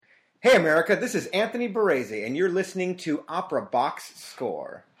Hey America, this is Anthony Barrese, and you're listening to Opera Box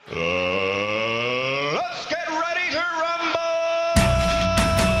Score. Let's get ready to rumble!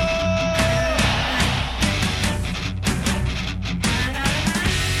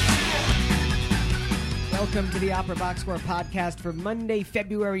 Welcome to the Opera Box Score podcast for Monday,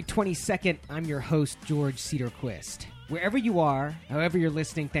 February 22nd. I'm your host, George Cedarquist. Wherever you are, however you're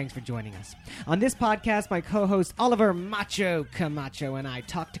listening, thanks for joining us. On this podcast, my co-host Oliver Macho Camacho and I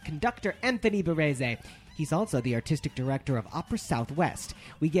talk to conductor Anthony Barrese. He's also the artistic director of Opera Southwest.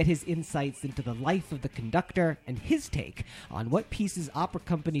 We get his insights into the life of the conductor and his take on what pieces opera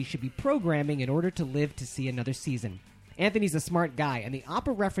companies should be programming in order to live to see another season. Anthony's a smart guy, and the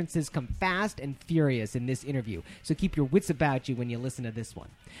opera references come fast and furious in this interview, so keep your wits about you when you listen to this one.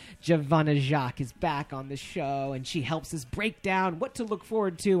 Giovanna Jacques is back on the show, and she helps us break down what to look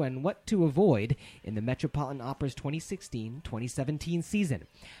forward to and what to avoid in the Metropolitan Opera's 2016-2017 season.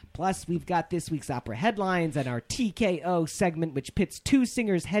 Plus, we've got this week's opera headlines and our TKO segment, which pits two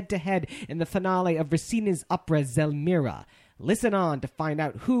singers head-to-head in the finale of Rossini's opera Zelmira. Listen on to find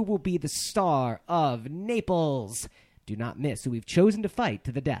out who will be the star of Naples. Do not miss who we've chosen to fight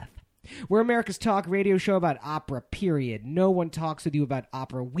to the death. We're America's talk radio show about opera, period. No one talks with you about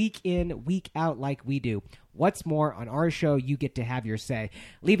opera week in, week out like we do. What's more, on our show, you get to have your say.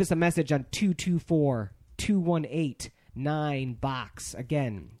 Leave us a message on 224-218-9-BOX.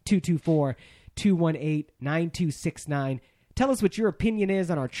 Again, 224-218-9269. Tell us what your opinion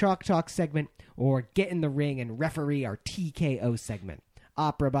is on our Chalk Talk segment, or get in the ring and referee our TKO segment.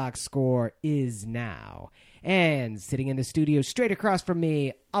 Opera Box Score is now. And sitting in the studio straight across from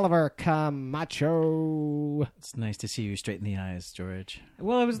me, Oliver Camacho. It's nice to see you straight in the eyes, George.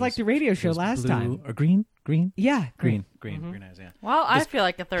 Well, it was like the radio show last blue, time. Or green? Yeah. Green Mm-hmm. Green eyes, yeah. Well, I feel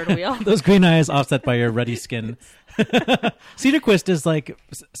like a third wheel. Those green eyes offset by your ruddy skin. Cedarquist is like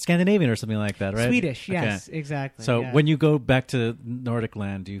Scandinavian or something like that, right? Swedish, yes, Okay. exactly. So yeah. when you go back to Nordic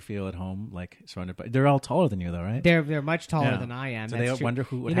land, do you feel at home, like surrounded by... They're all taller than you, though, right? They're much taller Yeah. than I am. So That's they true. wonder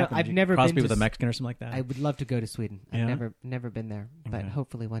who would you know, happen. I've Did you never cross been me to with a Mexican or something like that. I would love to go to Sweden. Yeah? I've never been there, but Okay.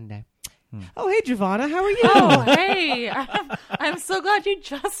 hopefully one day. Oh, hey, Giovanna, how are you? Oh, hey. I'm so glad you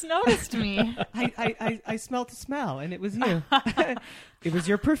just noticed me. I smelled the smell, and it was you. It was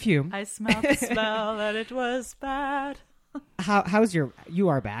your perfume. I smelled the smell and it was bad. How's your... You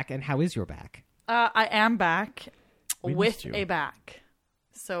are back, and how is your back? I am back We with missed you. a back.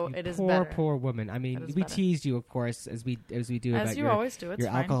 So it is Poor, better. poor woman. I mean, That is we better. teased you, of course, as we do As about you your, always do. It's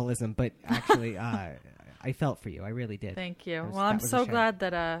your fine. alcoholism, but actually, I felt for you. I really did. Thank you. That was- Well, that I'm was a so shame. glad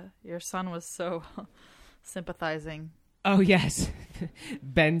that your son was so sympathizing. Oh, yes.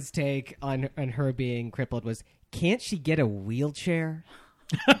 Ben's take on her being crippled was, can't she get a wheelchair?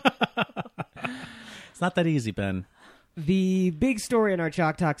 It's not that easy, Ben. The big story in our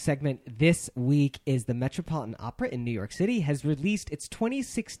Chalk Talk segment this week is the Metropolitan Opera in New York City has released its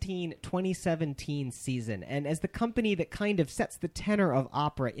 2016-2017 season. And as the company that kind of sets the tenor of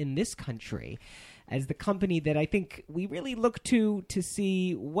opera in this country, as the company that I think we really look to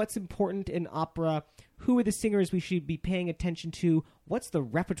see what's important in opera, who are the singers we should be paying attention to, what's the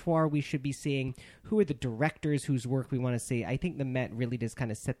repertoire we should be seeing, who are the directors whose work we want to see. I think the Met really does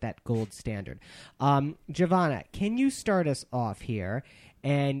kind of set that gold standard. Giovanna, can you start us off here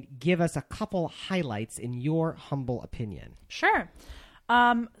and give us a couple highlights in your humble opinion? Sure.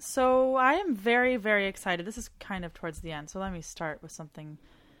 So I am very, very excited. This is kind of towards the end, so let me start with something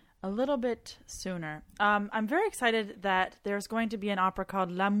a little bit sooner. I'm very excited that there's going to be an opera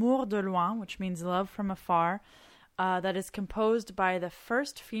called L'amour de loin, which means love from afar, that is composed by the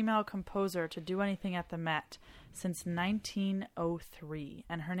first female composer to do anything at the Met since 1903,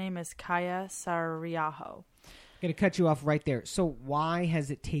 and her name is Kaya Sariaho. I'm going to cut you off right there. So why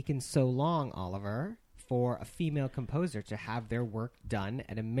has it taken so long, Oliver, for a female composer to have their work done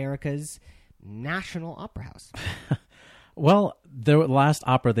at America's National Opera House? Well, the last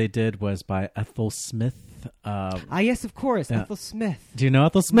opera they did was by Ethel Smith. Yes, of course, Yeah. Ethel Smith. Do you know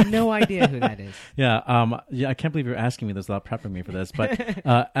Ethel Smith? No idea who that is. Yeah, I can't believe you're asking me this without prepping me for this. But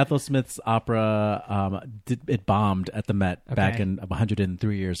Ethel Smith's opera, it bombed at the Met back in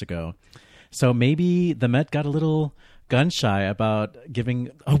 103 years ago. So maybe the Met got a little gun shy about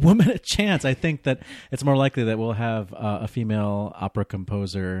giving a woman a chance. I think that it's more likely that we'll have a female opera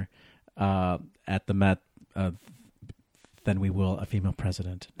composer at the Met than we will a female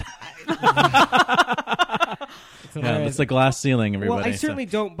president. It's the glass ceiling, everybody. Well, I certainly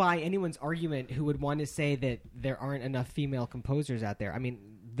don't buy anyone's argument who would want to say that there aren't enough female composers out there. I mean,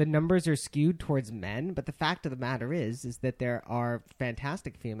 the numbers are skewed towards men, but the fact of the matter is that there are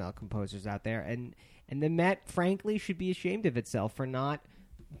fantastic female composers out there, and the Met, frankly, should be ashamed of itself for not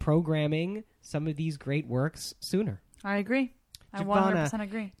programming some of these great works sooner. I agree. I Giovanna, 100%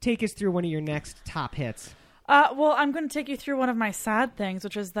 agree. Take us through one of your next top hits. Well, I'm going to take you through one of my sad things,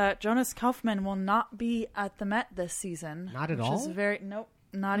 which is that Jonas Kaufman will not be at the Met this season. Not at which all? Is nope,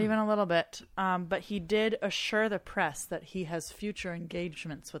 not even a little bit. But he did assure the press that he has future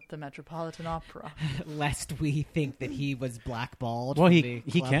engagements with the Metropolitan Opera. Lest we think that he was blackballed. Well, from he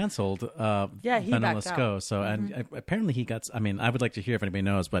the club. canceled He Ben backed Lescaut. out. So and apparently he got. I mean, I would like to hear if anybody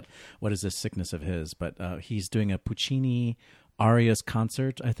knows, but what is this sickness of his? But he's doing a Puccini Arias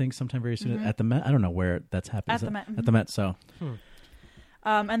concert, I think, sometime very soon at the Met. I don't know where that's happening. At the Met. At the Met. So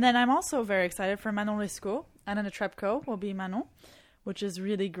And then I'm also very excited for Manon Lescaut. Anna Netrebko will be Manon, which is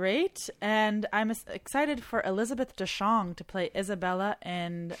really great. And I'm excited for Elizabeth Deschamps to play Isabella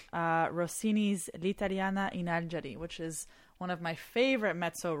in Rossini's L'Italiana in Algeri, which is one of my favorite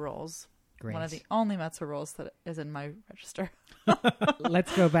mezzo roles. Great. One of the only mezzo roles that is in my register.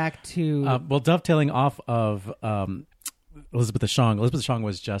 Let's go back to... well, dovetailing off of Elizabeth Deschamps. Elizabeth Deschamps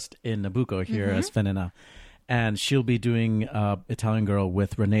was just in Nabucco here as Fenina. And she'll be doing Italian Girl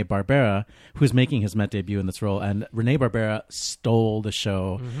with Rene Barbera, who's making his Met debut in this role. And Rene Barbera stole the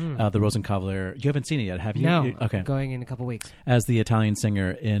show, the Rosenkavalier. You haven't seen it yet, have you? No, Okay. going in a couple weeks. As the Italian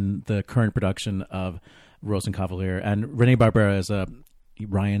singer in the current production of Rosenkavalier. And Rene Barbera is a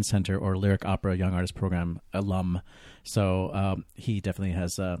Ryan Center or Lyric Opera Young Artist Program alum. So he definitely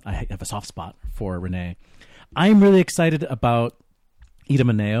has I have a soft spot for Rene. I'm really excited about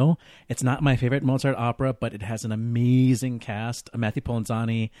Idomeneo. It's not my favorite Mozart opera, but it has an amazing cast. Matthew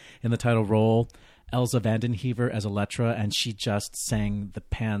Polenzani in the title role, Elsa Vandenhever as Elettra, and she just sang the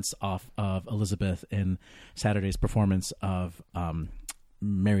pants off of Elizabeth in Saturday's performance of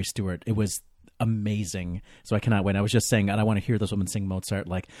Mary Stuart. It was amazing. So I cannot wait. I was just saying, and I want to hear those women sing Mozart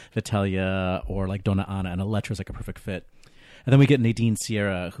like Vitellia or like Donna Anna, and Elettra's like a perfect fit. And then we get Nadine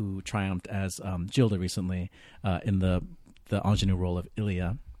Sierra, who triumphed as Gilda recently in the ingenue role of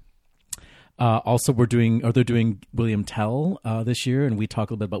Ilia. Also, they're doing William Tell this year, and we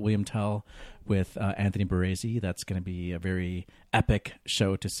talk a little bit about William Tell with Anthony Baresi. That's going to be a very epic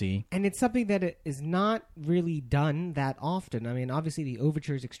show to see. And it's something that is not really done that often. I mean, obviously the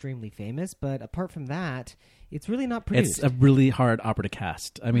overture is extremely famous, but apart from that, it's really not produced. It's a really hard opera to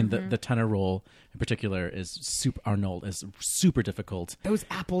cast. I mean, the tenor role in particular is super. Arnold is super difficult. Those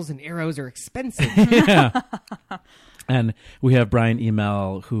apples and arrows are expensive. Yeah. And we have Brian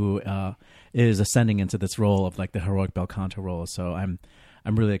Email, who is ascending into this role of like the heroic bel canto role. So I'm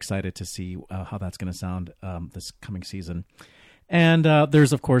really excited to see how that's going to sound this coming season. And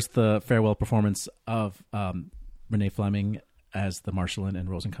there's of course the farewell performance of Renee Fleming as the Marschallin in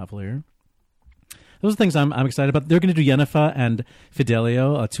Rosenkavalier. Those are things I'm excited about. They're going to do Yennefer and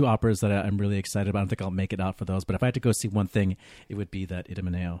Fidelio, two operas that I'm really excited about. I don't think I'll make it out for those, but if I had to go see one thing, it would be that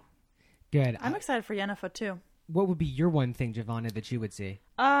Idomeneo. Good. I'm excited for Yennefer too. What would be your one thing, Giovanna, that you would see?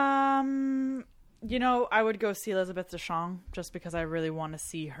 You know, I would go see Elizabeth Deschamps just because I really want to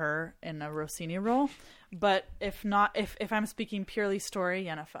see her in a Rossini role. But if not, if I'm speaking purely story,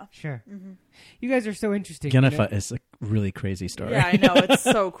 Yennefer. Sure. You guys are so interesting. Yennefer is a really crazy story. Yeah, I know. It's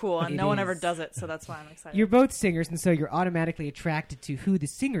so cool. And It no one ever is. does it, so that's why I'm excited. You're both singers, and so you're automatically attracted to who the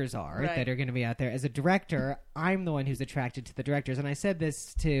singers are Right. that are going to be out there. As a director, I'm the one who's attracted to the directors. And I said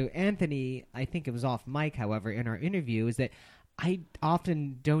this to Anthony, I think it was off mic, however, in our interview, is that I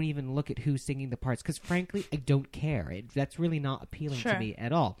often don't even look at who's singing the parts because, frankly, I don't care. That's really not appealing to Sure. me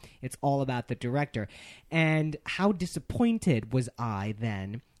at all. It's all about the director. And how disappointed was I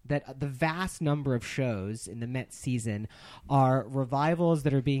then that the vast number of shows in the Met season are revivals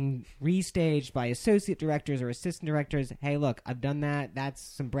that are being restaged by associate directors or assistant directors. Hey, look, I've done that. That's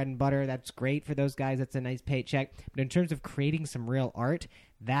some bread and butter. That's great for those guys. That's a nice paycheck. But in terms of creating some real art,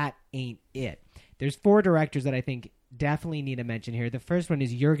 that ain't it. There's 4 directors that I think definitely need a mention here. The first one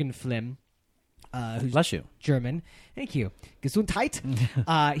is Jürgen Flimm, who's Bless you. German. Thank you.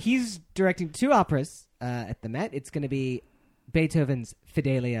 Gesundheit. He's directing 2 operas at the Met. It's going to be Beethoven's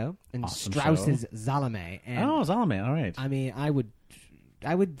Fidelio and Awesome Strauss's Salome. And Oh, Zalame. All right. I mean, I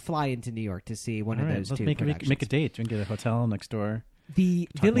would fly into New York to see one All of right. those Let's two make productions. a date. We can get a hotel next door. The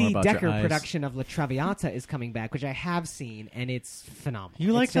Talk more Billy about your Decker eyes. production of La Traviata is coming back, which I have seen, and it's phenomenal.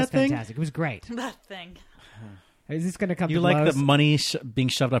 You like it's just that thing? Fantastic. It was great. that thing. Is this going to come You to like blows? the money being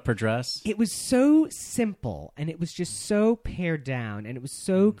shoved up her dress? It was so simple, and it was just so pared down, and it was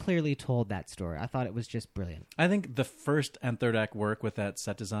so clearly told, that story. I thought it was just brilliant. I think the first and third act work with that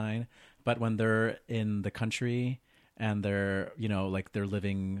set design, but when they're in the country and they're, like they're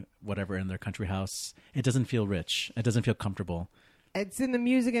living whatever in their country house, it doesn't feel rich. It doesn't feel comfortable. It's in the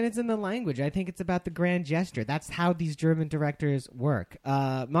music and it's in the language. I think it's about the grand gesture. That's how these German directors work.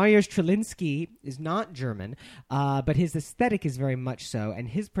 Mariusz Trelinsky is not German, but his aesthetic is very much so. And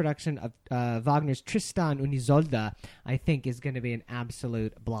his production of Wagner's Tristan und Isolde, I think, is going to be an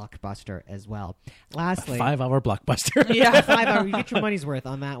absolute blockbuster as well. Lastly, a 5-hour blockbuster. Yeah. 5 hours. You get your money's worth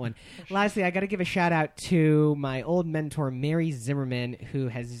on that one. Lastly, I got to give a shout out to my old mentor, Mary Zimmerman, who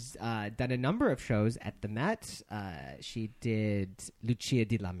has done a number of shows at the Met. She did Lucia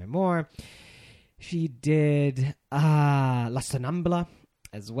di Lammermoor. She did La Sonnambula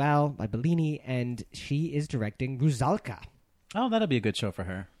as well by Bellini, and she is directing Rusalka. Oh, that'll be a good show for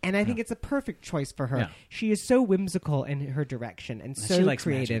her. And I think it's a perfect choice for her. Yeah. She is so whimsical in her direction and so she likes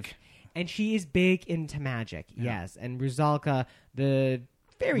creative. magic. And she is big into magic, yes. And Rusalka, the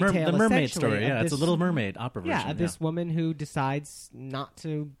fairy tale, the mermaid essentially, story. of Yeah, it's a this- Little Mermaid opera version. Yeah, this woman who decides not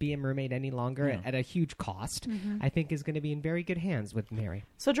to be a mermaid any longer Yeah. at a huge cost, I think is going to be in very good hands with Mary.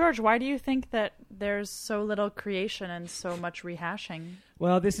 So, George, why do you think that there's so little creation and so much rehashing?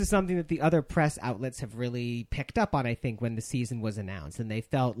 Well, this is something that the other press outlets have really picked up on, I think, when the season was announced. And they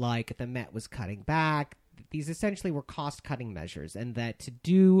felt like the Met was cutting back. These essentially were cost-cutting measures. And that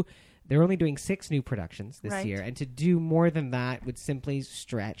they're only doing 6 new productions this Right. year. And to do more than that would simply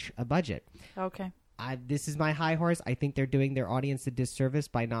stretch a budget. Okay. This is my high horse. I think they're doing their audience a disservice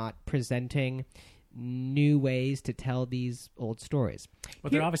by not presenting new ways to tell these old stories.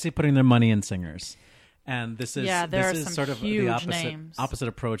 But they're obviously putting their money in singers. And this is Yeah, there this are is some sort of the huge opposite names.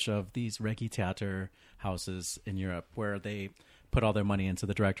 approach of these Regie Theater houses in Europe, where they put all their money into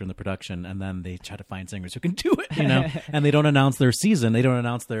the director and the production, and then they try to find singers who can do it, and they don't announce their season, they don't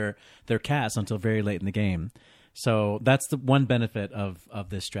announce their cast until very late in the game. So that's the one benefit of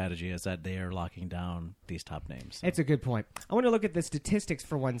this strategy, is that they are locking down these top names. It's a good point. I want to look at the statistics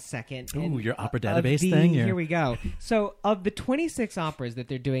for 1 second. Ooh, your opera of database thing? Here we go. So, of the 26 operas that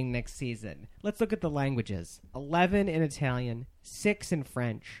they're doing next season, let's look at the languages. 11 in Italian, 6 in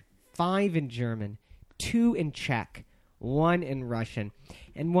French, 5 in German, 2 in Czech, 1 in Russian,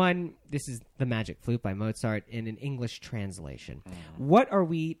 and 1, this is The Magic Flute by Mozart, in an English translation. What are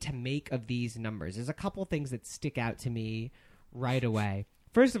we to make of these numbers? There's a couple things that stick out to me right away.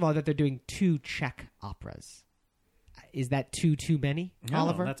 First of all, that they're doing 2 Czech operas. Is that too many, No,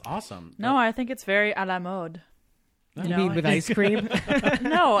 Oliver? that's awesome. No, I think it's very à la mode. You mean with ice cream?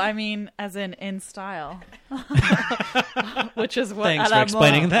 No, I mean as in style. Which is what Thanks à for la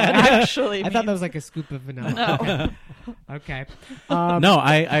explaining mode that. actually I thought that means. was like a scoop of vanilla. No. Okay. No,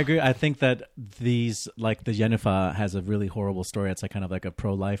 I agree. I think that these, like the Jennifer, has a really horrible story. It's like kind of like a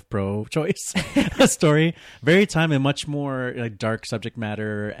pro-life, pro-choice story. Very timely, much more like dark subject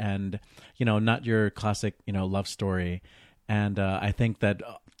matter, and not your classic love story. And I think that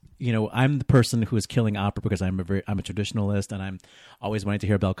I'm the person who is killing opera because I'm a traditionalist, and I'm always wanting to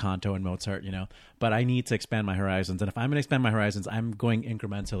hear bel canto and Mozart, but I need to expand my horizons. And if I'm going to expand my horizons, I'm going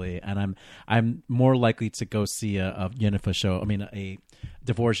incrementally, and I'm more likely to go see a Jennifer show. I mean, a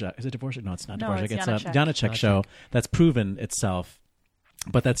Dvorak. Is it Dvorak? No, it's not No, Dvorak. it's It's a Janacek. Janacek show that's proven itself.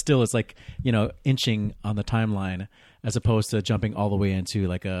 But that still is like, inching on the timeline, as opposed to jumping all the way into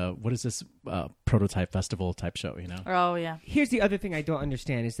like what is this prototype festival type show, Oh, yeah. Here's the other thing I don't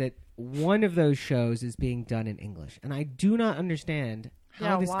understand is that one of those shows is being done in English. And I do not understand how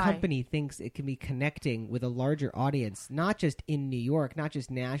Yeah, this why? company thinks it can be connecting with a larger audience, not just in New York, not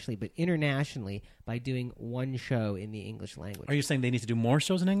just nationally, but internationally by doing one show in the English language. Are you saying they need to do more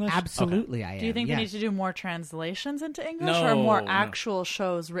shows in English? Absolutely, I am. Do you think yes. they need to do more translations into English No, or more no. actual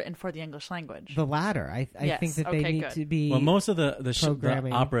shows written for the English language? The latter. I Yes, think that they okay, need good. to be... Well, most of the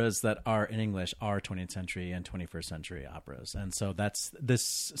programming. operas that are in English are 20th century and 21st century operas, and so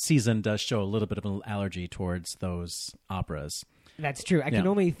this season does show a little bit of an allergy towards those operas. That's true. I can Yeah.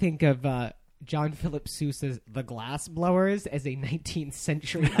 only think of John Philip Sousa's The Glass Blowers as a 19th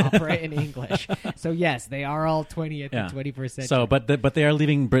century opera in English. So yes, they are all 20th and 21st century. So, but they are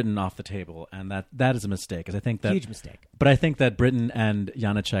leaving Britain off the table, and that is a mistake. Because I think that Huge mistake. But I think that Britain and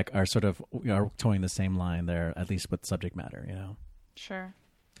Janacek are sort of are towing the same line there, at least with subject matter. Sure.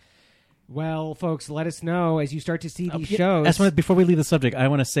 Well, folks, let us know as you start to see these Yeah, shows. before we leave the subject, I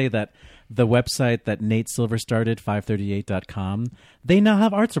want to say that the website that Nate Silver started, 538.com, they now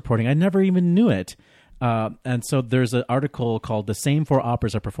have arts reporting. I never even knew it. And so there's an article called "The Same Four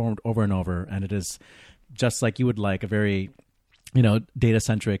Operas Are Performed Over and Over," and it is just like you would like, a very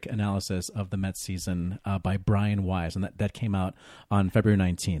data-centric analysis of the Met season by Brian Wise, and that came out on February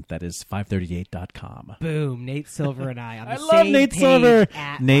 19th. That is 538.com. Boom, Nate Silver and I on the I same love Nate page Silver.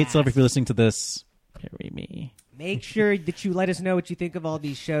 at Nate last. Silver, if you're listening to this, carry me. Make sure that you let us know what you think of all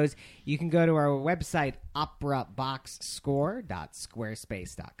these shows. You can go to our website,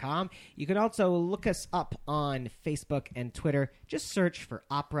 operaboxscore.squarespace.com. You can also look us up on Facebook and Twitter. Just search for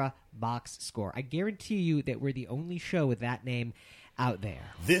Opera Box Score. I guarantee you that we're the only show with that name out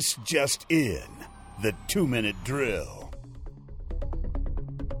there. This just in, the 2-minute drill.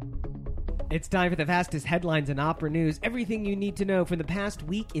 It's time for the fastest headlines in opera news. Everything you need to know from the past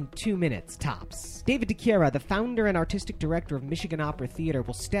week in 2 minutes, tops. David DeChiara, the founder and artistic director of Michigan Opera Theater,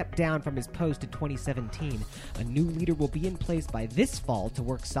 will step down from his post in 2017. A new leader will be in place by this fall to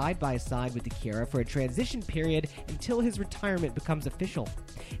work side by side with DeChiara for a transition period until his retirement becomes official.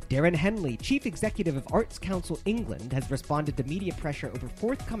 Darren Henley, chief executive of Arts Council England, has responded to media pressure over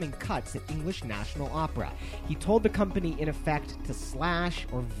forthcoming cuts at English National Opera. He told the company, in effect, to slash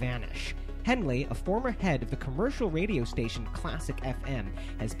or vanish. Henley, a former head of the commercial radio station Classic FM,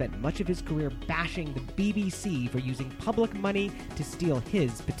 has spent much of his career bashing the BBC for using public money to steal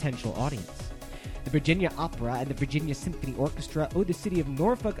his potential audience. The Virginia Opera and the Virginia Symphony Orchestra owe the city of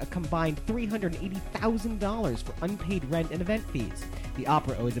Norfolk a combined $380,000 for unpaid rent and event fees. The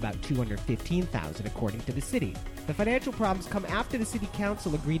opera owes about $215,000 according to the city. The financial problems come after the city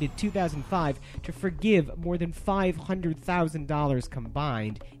council agreed in 2005 to forgive more than $500,000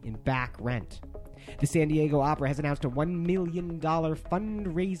 combined in back rent. The San Diego Opera has announced a $1 million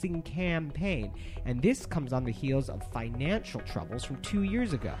fundraising campaign, and this comes on the heels of financial troubles from 2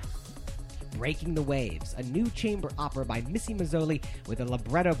 years ago. Breaking the Waves, a new chamber opera by Missy Mazzoli with a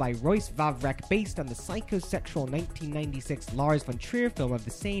libretto by Royce Vavrek based on the psychosexual 1996 Lars von Trier film of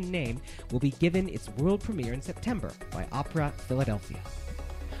the same name, will be given its world premiere in September by Opera Philadelphia.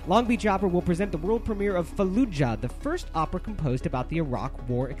 Long Beach Opera will present the world premiere of Fallujah, the first opera composed about the Iraq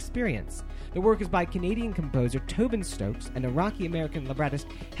War experience. The work is by Canadian composer Tobin Stokes and Iraqi-American librettist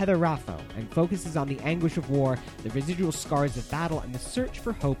Heather Raffo, and focuses on the anguish of war, the residual scars of battle, and the search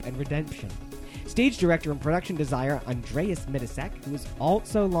for hope and redemption. Stage director and production designer Andreas Midasek, who is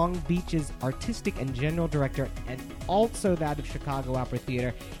also Long Beach's artistic and general director and also that of Chicago Opera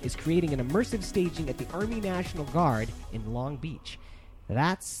Theater, is creating an immersive staging at the Army National Guard in Long Beach.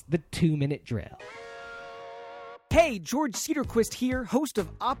 That's the 2-minute drill. Hey, George Cedarquist here, host of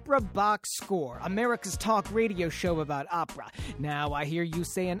Opera Box Score, America's talk radio show about opera. Now, I hear you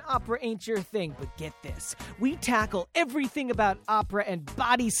saying opera ain't your thing, but get this. We tackle everything about opera and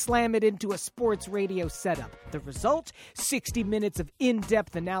body slam it into a sports radio setup. The result? 60 minutes of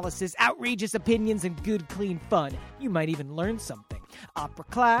in-depth analysis, outrageous opinions, and good, clean fun. You might even learn something. Opera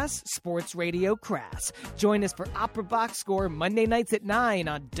class, sports radio crass. Join us for Opera Box Score Monday nights at 9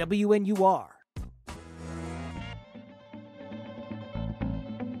 on WNUR.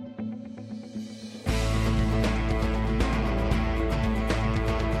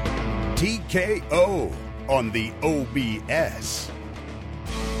 TKO on the OBS.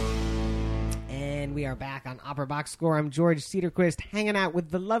 And we are back on Opera Box Score. I'm George Cedarquist, hanging out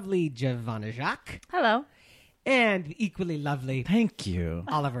with the lovely Giovanna Jacques. Hello. And the equally lovely Thank you.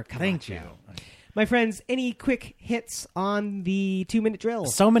 Oliver Camacho. Thank you. My friends, any quick hits on the 2-minute drill?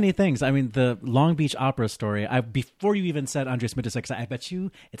 So many things. I mean, the Long Beach Opera story. Before you even said Andres Midasek, I bet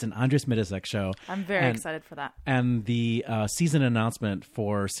you it's an Andres Midasek show. I'm very excited for that. And the season announcement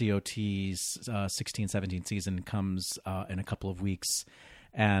for COT's 16-17 season comes in a couple of weeks.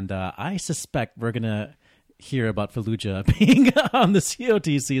 And I suspect we're going to hear about Fallujah being on the COT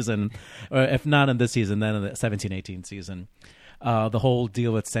season, or if not in this season, then in the 17-18 season. The whole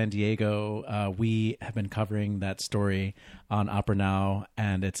deal with San Diego, we have been covering that story on Opera Now,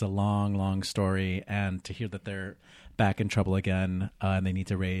 and it's a long, long story. And to hear that they're back in trouble again and they need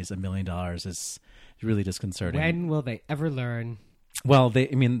to raise $1 million is really disconcerting. When will they ever learn? Well,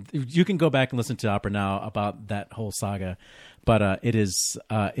 you can go back and listen to Opera Now about that whole saga, but it's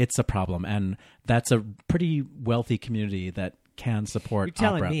a problem, and that's a pretty wealthy community that can support You're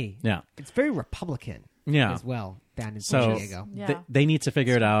telling opera. me. Yeah. It's very Republican as well down in San Diego. They need to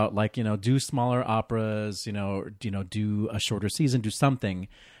figure it out, like, do smaller operas, do a shorter season, do something,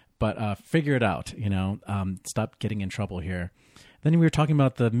 but figure it out, stop getting in trouble here. Then we were talking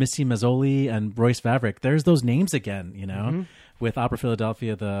about the Missy Mazzoli and Royce Vavrek. There's those names again, with Opera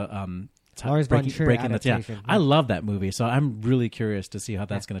Philadelphia, the Lars von Trier adaptation. I love that movie, so I'm really curious to see how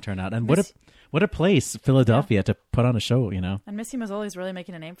that's going to turn out. And what a place, Philadelphia, to put on a show, And Missy Mazzoli is really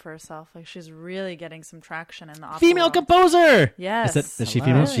making a name for herself. Like, she's really getting some traction in the opera female world. composer. Yes. Is she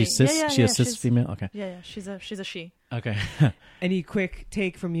female? Really? She's cis. Yeah, she a cis female. Okay. Yeah. She's a she. Okay. Any quick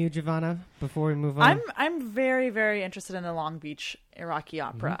take from you, Giovanna, before we move on? I'm very, very interested in the Long Beach Iraqi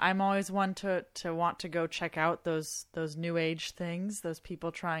opera. I'm always one to want to go check out those new age things, those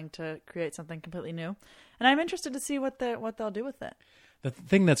people trying to create something completely new, and I'm interested to see what they'll do with it. The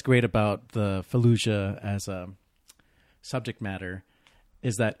thing that's great about the Fallujah as a subject matter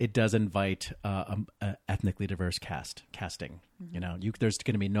is that it does invite a ethnically diverse casting. You know, there's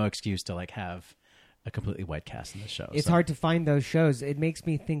going to be no excuse to like have a completely white cast in the show. It's hard to find those shows. It makes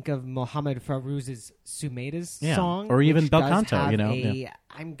me think of Mohammed Farouz's Sumaida's song. Or even which Bel does Canto, have you know.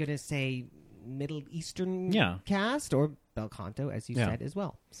 I'm going to say Middle Eastern Yeah. cast, or Bel Canto, as you Yeah. said as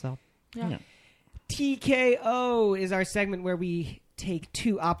well. So Yeah. TKO is our segment where we take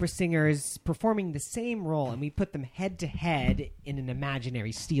two opera singers performing the same role and we put them head to head in an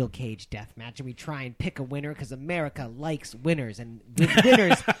imaginary steel cage death match, and we try and pick a winner because America likes winners, and with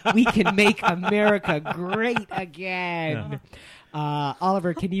winners we can make America great again.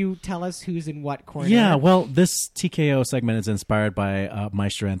 Oliver, can you tell us who's in what corner? Yeah, well, this TKO segment is inspired by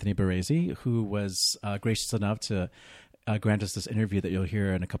Maestro Anthony Baresi, who was gracious enough to grant us this interview that you'll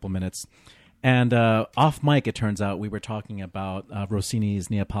hear in a couple minutes. And off mic, it turns out we were talking about Rossini's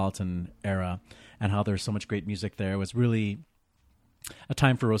Neapolitan era and how there's so much great music there. It was really a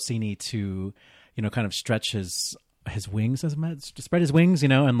time for Rossini to, you know, kind of stretch his wings, to spread his wings, you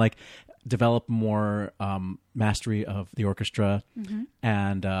know, and like develop more mastery of the orchestra,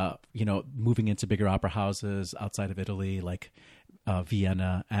 and you know, moving into bigger opera houses outside of Italy, like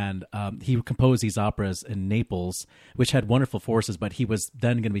Vienna, and he composed these operas in Naples, which had wonderful forces, but he was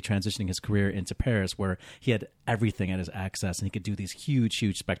then going to be transitioning his career into Paris, where he had everything at his access, and he could do these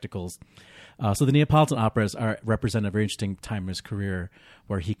huge spectacles. So the Neapolitan operas represent a very interesting time in his career,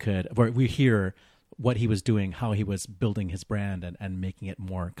 where we hear what he was doing, how he was building his brand and making it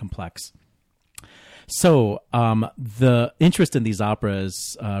more complex. So the interest in these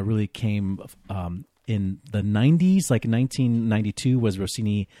operas really came in the 90s, like in 1992 was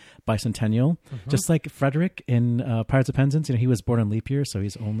Rossini Bicentennial, just like Frederick in Pirates of Penzance. You know, he was born on leap year, so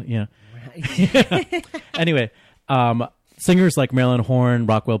he's only, Anyway, singers like Marilyn Horne,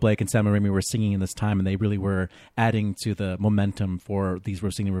 Rockwell Blake, and Sam Raimi were singing in this time, and they really were adding to the momentum for these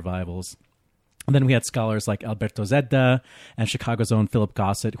Rossini revivals. And then we had scholars like Alberto Zedda and Chicago's own Philip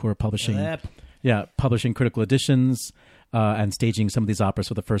Gossett, who were publishing critical editions and staging some of these operas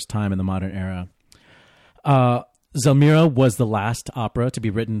for the first time in the modern era. Zelmira was the last opera to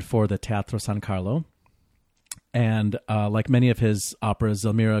be written for the Teatro San Carlo. And like many of his operas,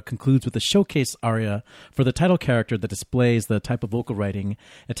 Zelmira concludes with a showcase aria for the title character that displays the type of vocal writing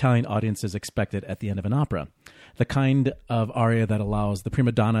Italian audiences expected at the end of an opera. The kind of aria that allows the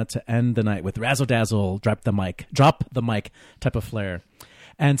prima donna to end the night with razzle-dazzle, drop the mic type of flair.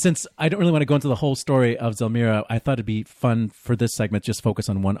 And since I don't really want to go into the whole story of Zelmira, I thought it'd be fun for this segment just focus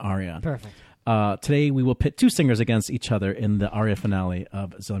on one aria. Perfect. Today we will pit two singers against each other in the aria finale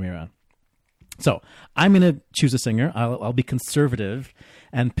of Zelmira. So I'm going to choose a singer. I'll be conservative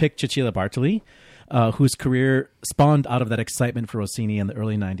and pick Cecilia Bartoli, whose career spawned out of that excitement for Rossini in the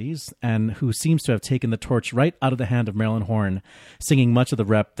early 90s, and who seems to have taken the torch right out of the hand of Marilyn Horne, singing much of the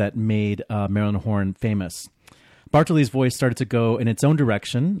rep that made Marilyn Horne famous. Bartoli's voice started to go in its own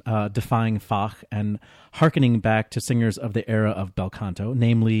direction, defying Fach and hearkening back to singers of the era of Bel Canto,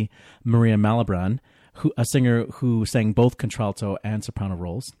 namely Maria Malibran, a singer who sang both contralto and soprano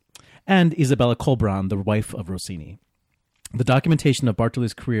roles, and Isabella Colbran, the wife of Rossini. The documentation of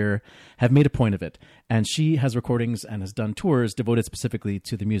Bartoli's career have made a point of it, and she has recordings and has done tours devoted specifically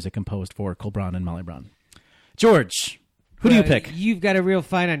to the music composed for Colbran and Malibran. George, who do you pick? You've got a real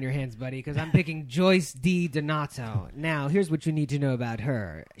fight on your hands, buddy, because I'm picking Joyce Di Donato. Now, here's what you need to know about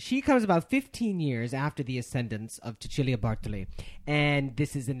her. She comes about 15 years after the ascendance of Cecilia Bartoli, and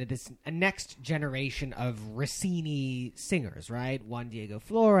this is a next generation of Rossini singers, right? Juan Diego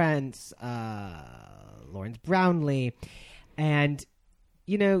Florence, Lawrence Brownlee, and,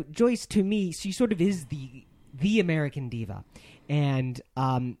 you know, Joyce, to me, she sort of is the American diva. And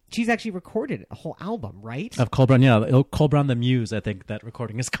she's actually recorded a whole album, right? Of Colbran, yeah. Colbran the Muse, I think that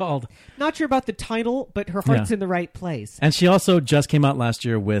recording is called. Not sure about the title, but her heart's in the right place. And she also just came out last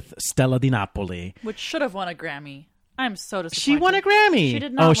year with Stella di Napoli, Which should have won a Grammy. I'm so disappointed. She won a Grammy. She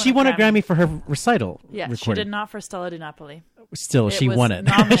did not. She won a Grammy for her recital. Yeah, recording. she did not for Stella di Napoli. Still, she was won it.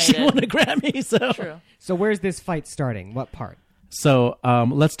 She won a Grammy. So. True. So where's this fight starting? What part? So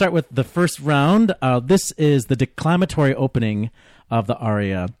let's start with the first round. This is the declamatory opening of the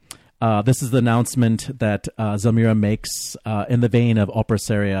aria. This is the announcement that Zelmira makes in the vein of opera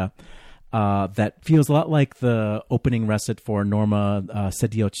seria. that feels a lot like the opening recit for Norma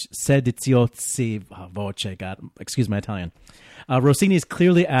Sediziosi Voce. God, excuse my Italian. Rossini is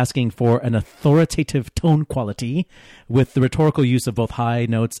clearly asking for an authoritative tone quality with the rhetorical use of both high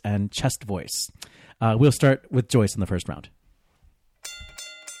notes and chest voice. We'll start with Joyce in the first round.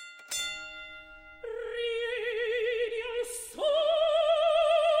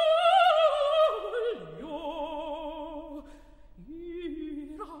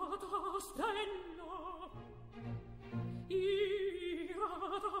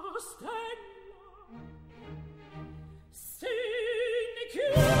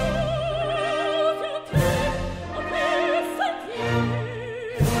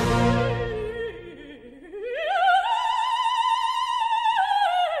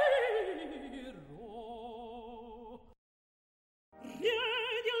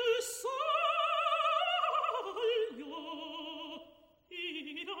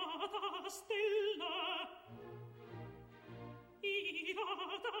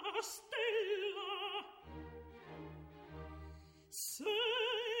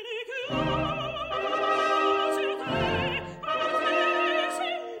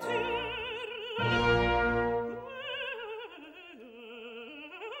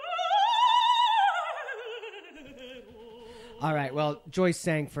 All right, well, Joyce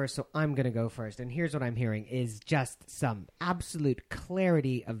sang first, so I'm going to go first. And here's what I'm hearing is just some absolute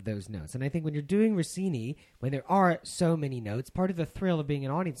clarity of those notes. And I think when you're doing Rossini, when there are so many notes, part of the thrill of being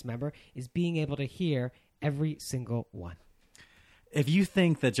an audience member is being able to hear every single one. If you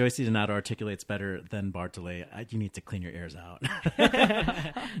think that Joyce DiDonato articulates better than Bartoli, you need to clean your ears out.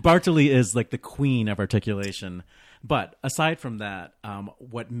 Bartoli is like the queen of articulation. But aside from that,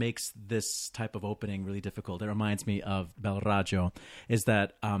 what makes this type of opening really difficult, it reminds me of Bel Raggio, is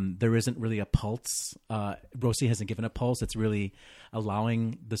that there isn't really a pulse. Rossi hasn't given a pulse. It's really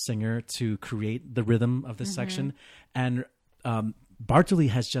allowing the singer to create the rhythm of this section. And Bartoli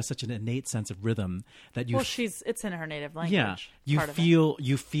has just such an innate sense of rhythm that you. Well, it's in her native language. Yeah,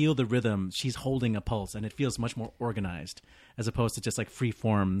 you feel the rhythm. She's holding a pulse, and it feels much more organized as opposed to just like free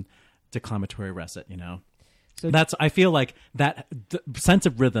form declamatory recit. You know, so I feel like that sense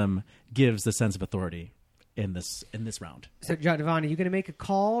of rhythm gives the sense of authority in this round. So, Giovanni, are you going to make a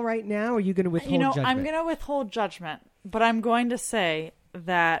call right now, or are you going to withhold judgment? I'm going to withhold judgment, but I'm going to say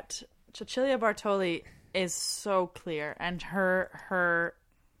that Cecilia Bartoli is so clear, and her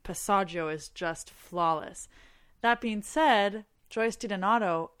passaggio is just flawless. That being said, Joyce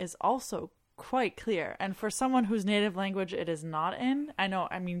DiDonato is also quite clear, and for someone whose native language it is not in,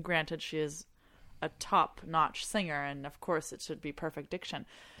 granted, she is a top-notch singer, and of course it should be perfect diction,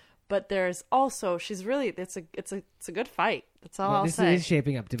 but there's also, she's really, it's a good fight. That's all I'll say. This is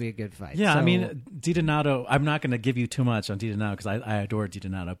shaping up to be a good fight. Yeah, so, DiDonato, I'm not going to give you too much on DiDonato because I adore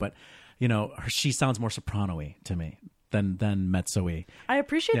DiDonato, but you know, she sounds more soprano-y to me than mezzo-y. I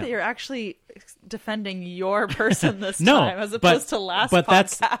appreciate that you're actually defending your person this time as opposed to last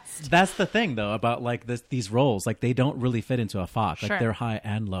podcast. That's the thing, though, about like these roles. Like they don't really fit into a Fach. Sure. Like they're high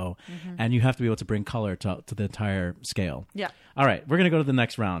and low, and you have to be able to bring color to the entire scale. Yeah. All right, we're going to go to the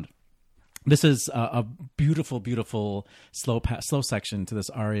next round. This is a beautiful, beautiful slow section to this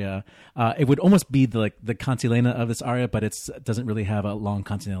aria. It would almost be the cantilena of this aria, but it doesn't really have a long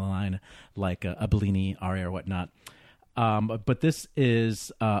cantilena line like a Bellini aria or whatnot. But this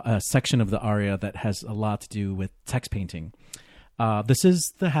is a section of the aria that has a lot to do with text painting. This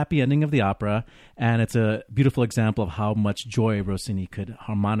is the happy ending of the opera, and it's a beautiful example of how much joy Rossini could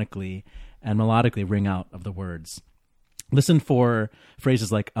harmonically and melodically wring out of the words. Listen for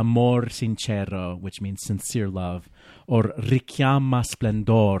phrases like amor sincero, which means sincere love, or richiama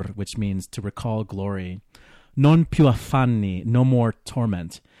splendor, which means to recall glory. Non più affanni, no more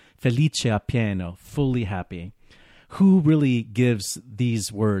torment. Felice appieno, fully happy. Who really gives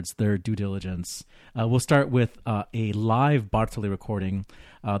these words their due diligence? We'll start with a live Bartoli recording.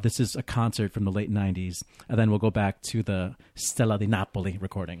 This is a concert from the late 90s, and then we'll go back to the Stella di Napoli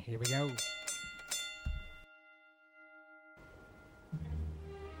recording. Here we go.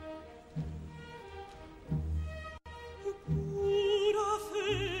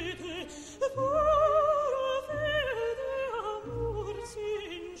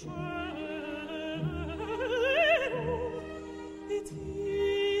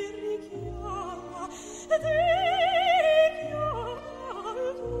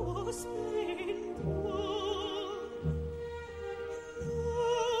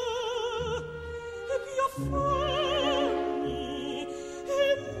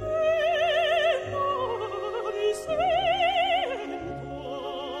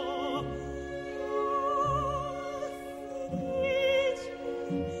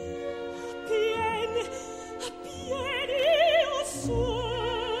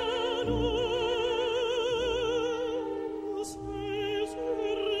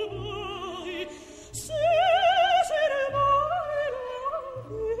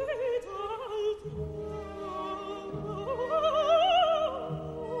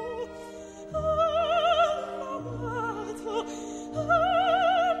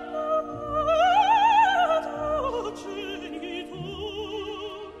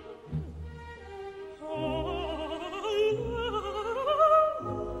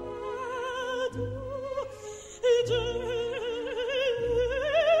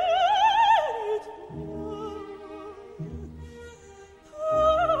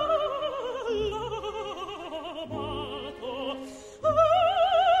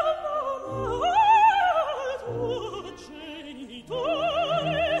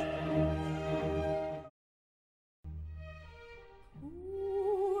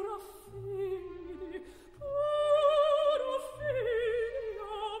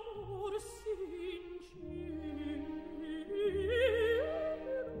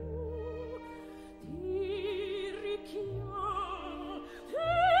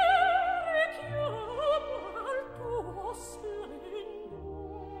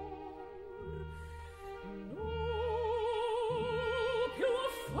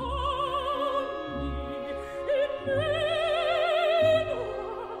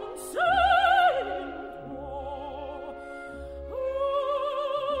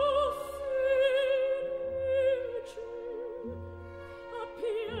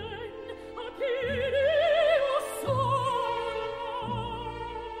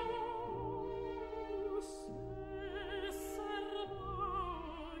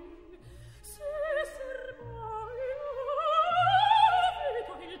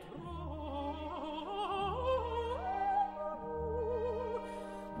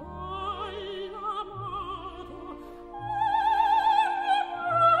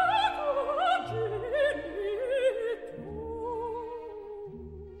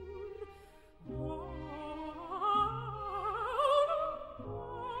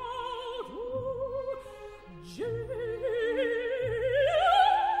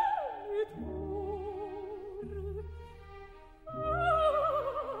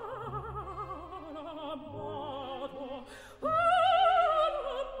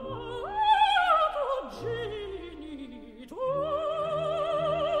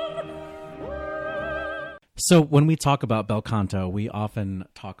 So when we talk about bel canto, we often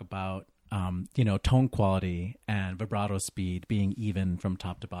talk about tone quality and vibrato speed being even from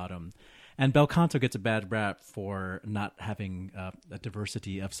top to bottom. And bel canto gets a bad rap for not having a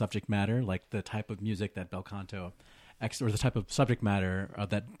diversity of subject matter, like the type of music that bel canto or the type of subject matter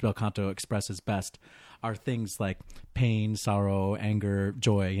that bel canto expresses best are things like pain, sorrow, anger,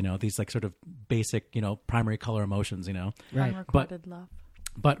 joy, these like sort of basic, primary color emotions, Right. Unrequited love.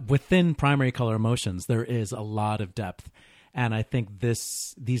 But within primary color emotions, there is a lot of depth. And I think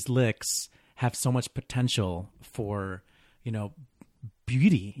these licks have so much potential for,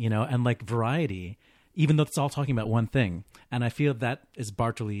 beauty, and like variety, even though it's all talking about one thing. And I feel that is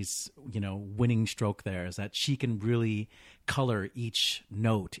Bartoli's, winning stroke there, is that she can really color each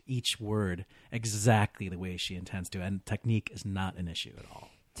note, each word exactly the way she intends to. And technique is not an issue at all.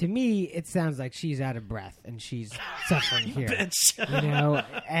 To me, it sounds like she's out of breath and she's suffering here.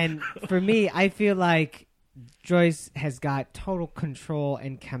 And for me, I feel like Joyce has got total control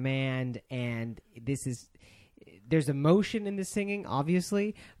and command, and there's emotion in the singing,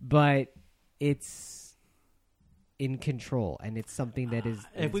 obviously, but it's in control, and it's something that is.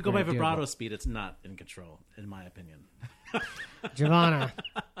 If we go by vibrato speed, it's not in control, in my opinion. Giovanna.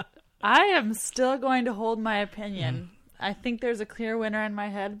 I am still going to hold my opinion. I think there's a clear winner in my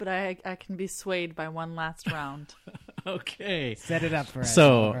head, but I can be swayed by one last round. Okay. Set it up for us.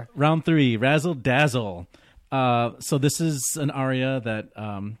 So, Oliver. round 3, Razzle Dazzle. So this is an aria that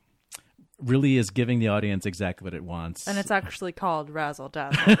really is giving the audience exactly what it wants. And it's actually called Razzle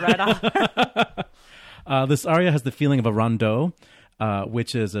Dazzle, right off. This aria has the feeling of a rondeau,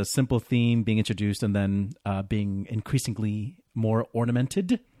 which is a simple theme being introduced and then being increasingly more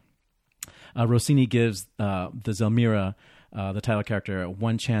ornamented. Rossini gives the Zelmira, the title character,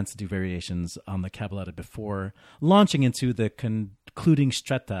 one chance to do variations on the cabaletta before launching into the concluding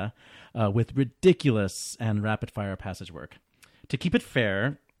stretta with ridiculous and rapid-fire passage work. To keep it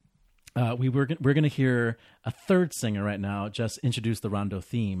fair, we're going to hear a third singer right now just introduce the rondo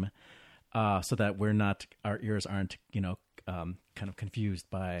theme, so that our ears aren't kind of confused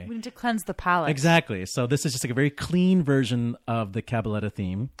by. We need to cleanse the palate. Exactly. So this is just like a very clean version of the cabaletta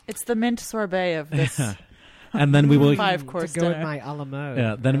theme. It's the mint sorbet of this. And then we will 5-course to go dinner. with my a la mode.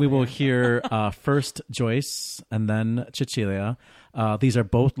 Yeah, then we will hear first Joyce and then Cecilia. These are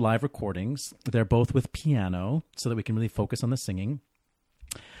both live recordings. They're both with piano so that we can really focus on the singing.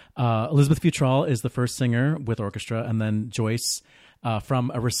 Elizabeth Futrall is the first singer with orchestra, and then Joyce from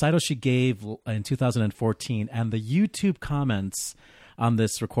a recital she gave in 2014. And the YouTube comments on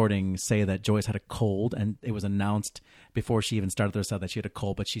this recording say that Joyce had a cold, and it was announced before she even started the recital that she had a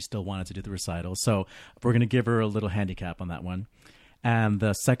cold, but she still wanted to do the recital. So we're going to give her a little handicap on that one. And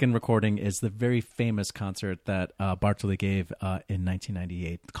the second recording is the very famous concert that Bartoli gave in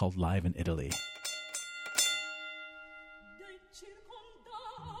 1998 called Live in Italy.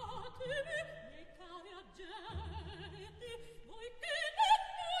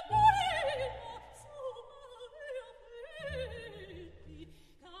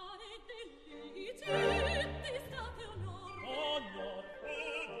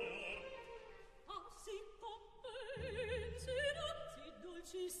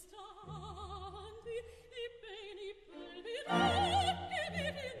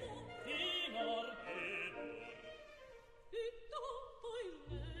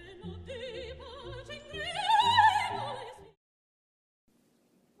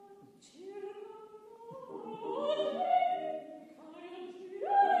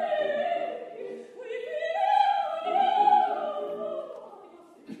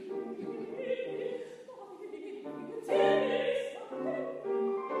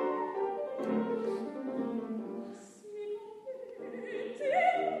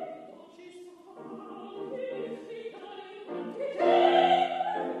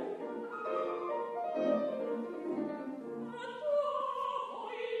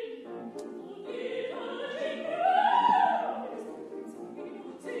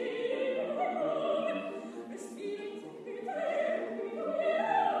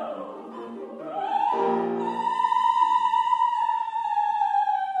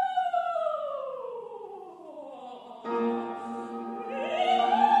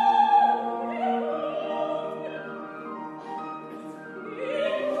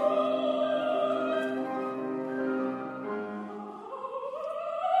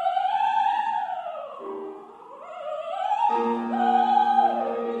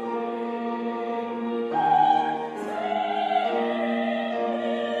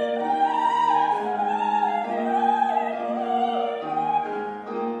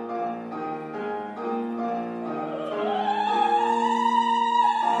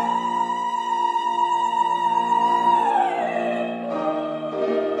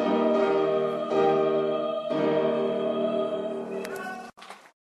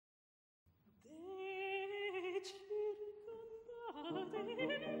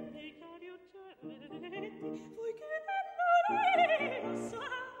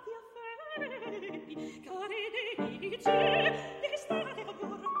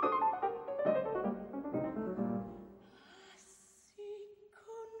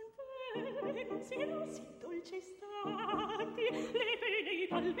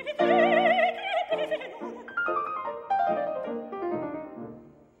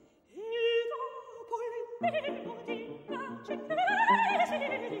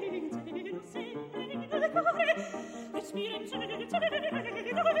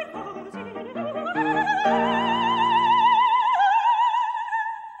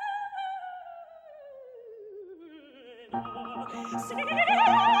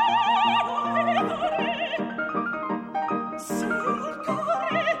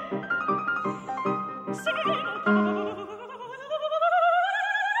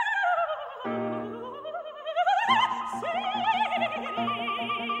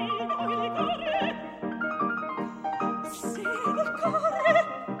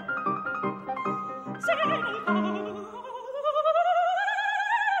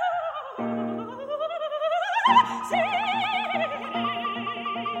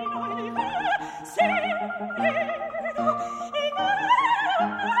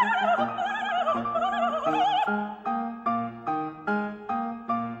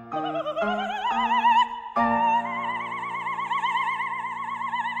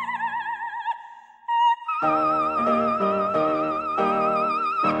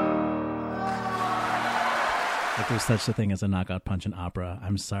 There's such a thing as a knockout punch in opera.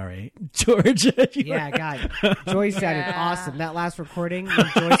 I'm sorry, George. Yeah, God. Joyce sounded awesome. That last recording when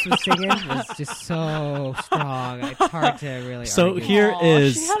Joyce was singing was just so strong. It's hard to really So argue. here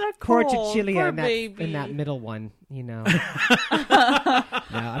is she had a Cor cold. Cecilia Poor baby. in that middle one, you know. No,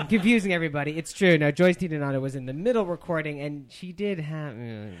 I'm confusing everybody. It's true. No, Joyce DiDonato was in the middle recording, and she did have...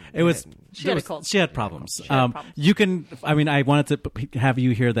 It was She had a cold. She had problems. She had problems. You can. I mean, I wanted to have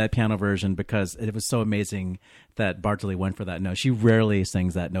you hear that piano version because it was so amazing that Bartoli went for that note. She rarely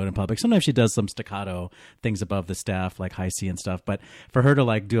sings that note in public. Sometimes she does some staccato things above the staff, like high C and stuff. But for her to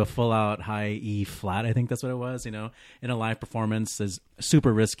like do a full out high E flat, I think that's what it was. You know, in a live performance is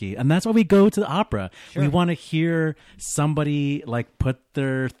super risky, and that's why we go to the opera. We want to hear somebody like put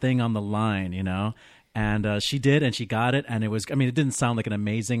their thing on the line. You know. And she did, and she got it, and it was, I mean, it didn't sound like an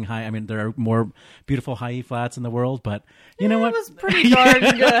amazing high. I mean, there are more beautiful high E flats in the world, but you know what? It was pretty darn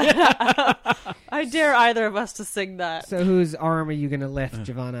good. I dare either of us to sing that. So whose arm are you going to lift,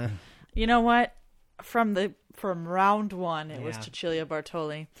 Giovanna? You know what? From round one, it was Cecilia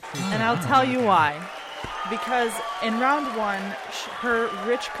Bartoli. And I'll tell you why. Because in round one, her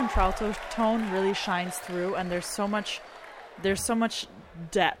rich contralto tone really shines through, and there's so much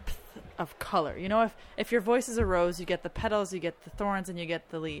depth of color. You know, if your voice is a rose, you get the petals, you get the thorns, and you get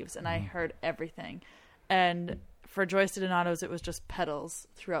the leaves. And I heard everything. And for Joyce DiDonato's, it was just petals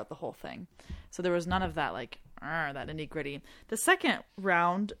throughout the whole thing. So there was none of that, like, that nitty-gritty. The second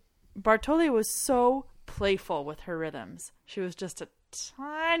round, Bartoli was so playful with her rhythms. She was just a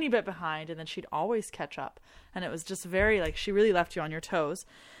tiny bit behind, and then she'd always catch up. And it was just very, like, she really left you on your toes.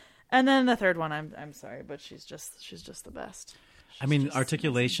 And then the third one, I'm sorry, but she's just the best. I mean,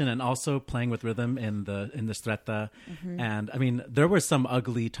 articulation and also playing with rhythm in the stretta. And I mean, there were some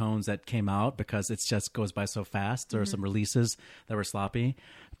ugly tones that came out because it just goes by so fast. There were some releases that were sloppy.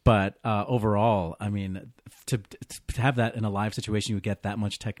 But overall, I mean, to have that in a live situation, you get that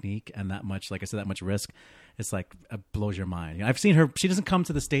much technique and that much, like I said, that much risk. It's like, it blows your mind. You know, I've seen her, she doesn't come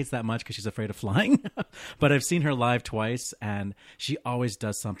to the States that much because she's afraid of flying, but I've seen her live twice, and she always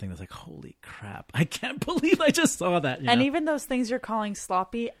does something that's like, holy crap, I can't believe I just saw that. And even those things you're calling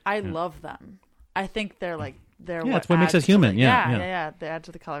sloppy, I love them. I think they're like, that's what makes us human. Yeah. They add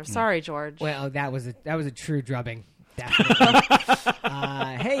to the color. Sorry, George. Well, that was a true drubbing. Definitely.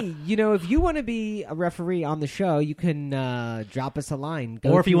 Hey, you know, if you want to be a referee on the show, you can drop us a line.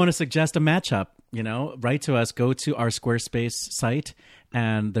 Or if you want to suggest a matchup, you know, write to us. Go to our Squarespace site,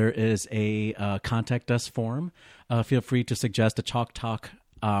 and there is a contact us form. Feel free to suggest a Chalk Talk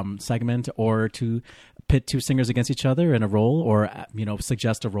segment, or to pit two singers against each other in a role, or, you know,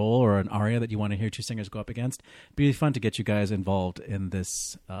 suggest a role or an aria that you want to hear two singers go up against. It'd be fun to get you guys involved in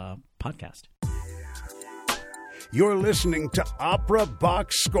this podcast. You're listening to Opera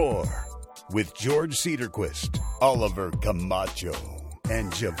Box Score with George Cedarquist, Oliver Camacho,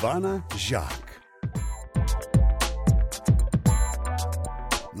 and Giovanna Jacques.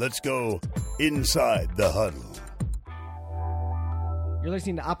 Let's go inside the huddle. You're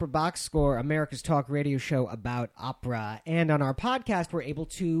listening to Opera Box Score, America's talk radio show about opera. And on our podcast, we're able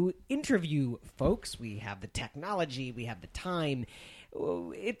to interview folks. We have the technology, we have the time.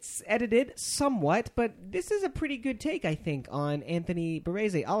 It's edited somewhat, but this is a pretty good take, I think, on Anthony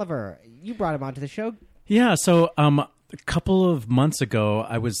Barrese. Oliver, you brought him onto the show. Yeah, so a couple of months ago,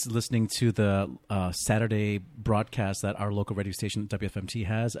 I was listening to the Saturday broadcast that our local radio station, WFMT,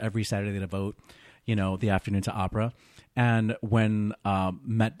 has. Every Saturday they devote, the afternoon to opera. And when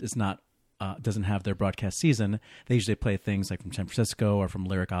Met is not doesn't have their broadcast season, they usually play things like from San Francisco or from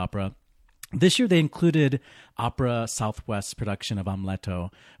Lyric Opera. This year, they included Opera Southwest's production of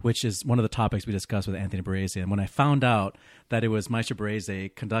Amleto, which is one of the topics we discussed with Anthony Barrese. And when I found out that it was Maestro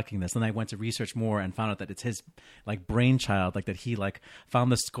Barrese conducting this, then I went to research more and found out that it's his brainchild, that he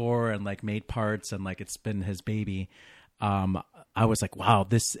found the score and made parts and it's been his baby. I was like, wow,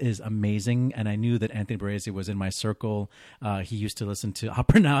 this is amazing. And I knew that Anthony Barrese was in my circle. He used to listen to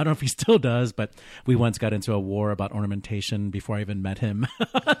opera now. I don't know if he still does, but we once got into a war about ornamentation before I even met him.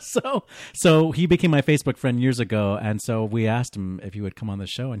 So he became my Facebook friend years ago. And so we asked him if he would come on the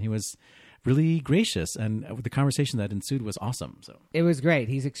show, and he was really gracious. And the conversation that ensued was awesome. So it was great.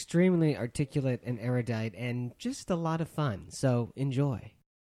 He's extremely articulate and erudite and just a lot of fun. So enjoy.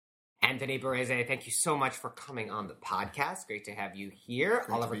 Anthony Barrese, thank you so much for coming on the podcast. Great to have you here.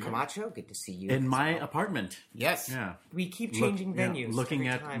 Great Oliver Camacho, good to see you. in my apartment. Yes. Yeah. We keep changing venues. Looking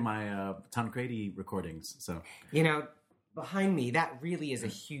every at time. my Tom Grady recordings. So Behind me, that really is a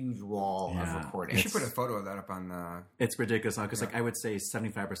huge wall of recordings. You should put a photo of that up on. It's ridiculous because I would say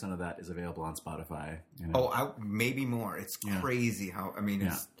 75% of that is available on Spotify. Maybe more. It's crazy how.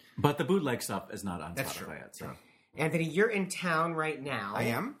 It's. But the bootleg stuff is not on That's Spotify true. yet. So. Anthony, you're in town right now. I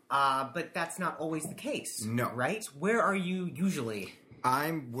am. But that's not always the case. No. Right? Where are you usually?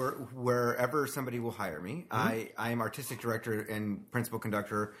 I'm wherever somebody will hire me. I am artistic director and principal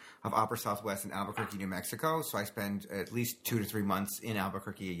conductor of Opera Southwest in Albuquerque, New Mexico. So I spend at least 2 to 3 months in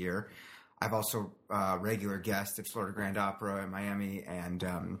Albuquerque a year. I've also regular guest at Florida Grand Opera in Miami and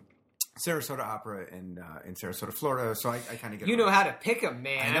Sarasota Opera in Sarasota, Florida. So I kind of get. You know how to pick them,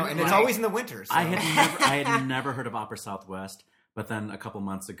 man. I know, and it's always in the winter. So. I had never heard of Opera Southwest, but then a couple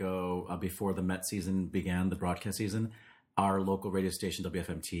months ago, before the Met season began, the broadcast season, our local radio station,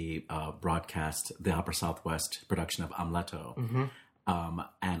 WFMT, broadcast the Opera Southwest production of Amleto. Mm-hmm.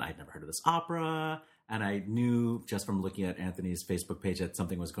 And I'd never heard of this opera. And I knew just from looking at Anthony's Facebook page that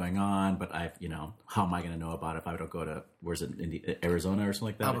something was going on. But how am I going to know about it if I don't go to, where's it, Arizona or something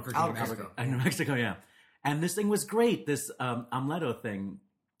like that? Albuquerque, New Mexico. New Mexico, yeah. And this thing was great. This Amleto thing.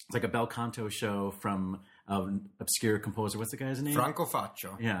 It's like a bel canto show from an obscure composer. What's the guy's name? Franco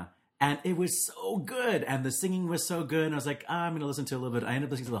Faccio. Yeah. And it was so good. And the singing was so good. And I was like, I'm going to listen to a little bit. I ended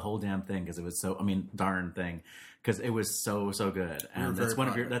up listening to the whole damn thing because it was darn thing. Because it was so good. And that's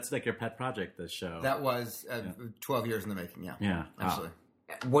that's like your pet project, this show. That was 12 years in the making, yeah. Yeah. Absolutely.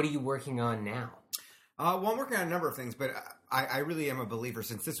 What are you working on now? Well, I'm working on a number of things, but I really am a believer,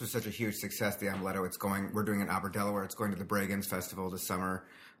 since this was such a huge success, the Amleto, we're doing it in Opera Delaware. It's going to the Bragans Festival this summer.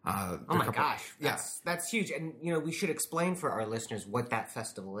 Oh my gosh. That's huge. And, we should explain for our listeners what that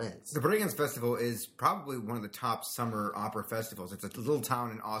festival is. The Bragans Festival is probably one of the top summer opera festivals. It's a little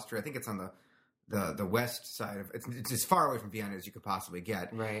town in Austria. I think it's on the west side of it's as far away from Vienna as you could possibly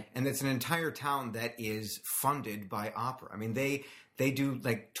get. Right. And it's an entire town that is funded by opera. I mean, they do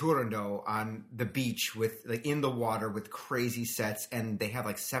Turandot on the beach with in the water with crazy sets, and they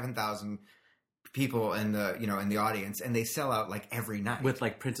have 7,000 people in the audience, and they sell out every night with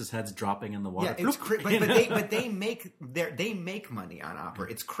princess heads dropping in the water. Yeah, it's but they make money on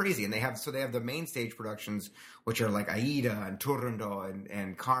opera. It's crazy, and they have the main stage productions, which are like Aida and Turandot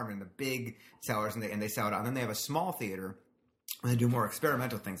and Carmen, the big sellers, and they sell it out. And then they have a small theater where they do more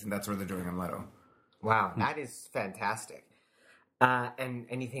experimental things, and that's where they're doing Amleto. Wow, that is fantastic. And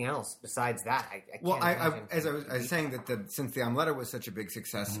anything else besides that? As I was saying, that since the Amleto was such a big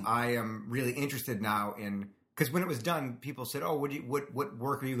success, I am really interested now in, because when it was done, people said, "Oh, what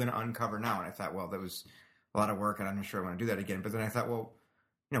work are you going to uncover now?" And I thought, well, that was a lot of work, and I'm not sure I want to do that again. But then I thought, well,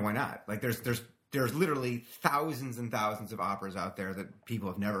 why not? There's literally thousands and thousands of operas out there that people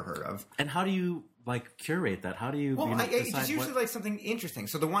have never heard of. And how do you curate that? How do you? Well, it's usually something interesting.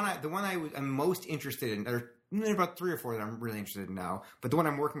 So the one I'm most interested in, there are about 3 or 4 that I'm really interested in now, but the one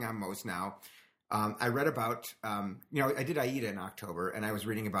I'm working on most now, I read about, I did Aida in October, and I was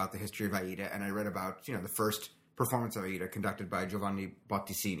reading about the history of Aida, and I read about, the first performance of Aida conducted by Giovanni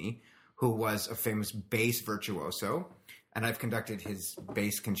Botticini, who was a famous bass virtuoso, and I've conducted his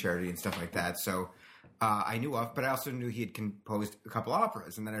bass concerti and stuff like that, so I knew of, but I also knew he had composed a couple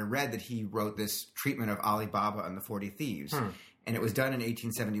operas, and then I read that he wrote this treatment of Ali Baba and the 40 Thieves, And it was done in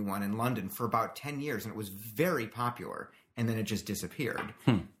 1871 in London for about 10 years, and it was very popular. And then it just disappeared.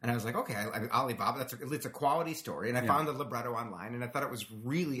 And I was like, okay, Alibaba, it's a quality story. And I found the libretto online, and I thought it was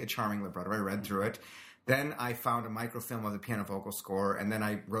really a charming libretto. I read through it. Then I found a microfilm of the piano vocal score, and then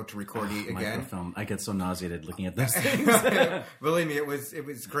I wrote to Ricordi again. Microfilm. I get so nauseated looking at those things. Believe me, it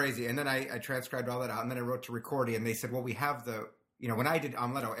was crazy. And then I transcribed all that out, and then I wrote to Ricordi, and they said, well, we have the... when I did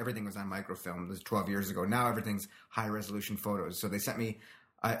Omeletto, everything was on microfilm. This was 12 years ago. Now everything's high-resolution photos. So they sent me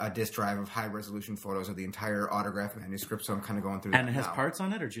a disk drive of high-resolution photos of the entire autograph manuscript, so I'm kind of going through that. And it has now. Parts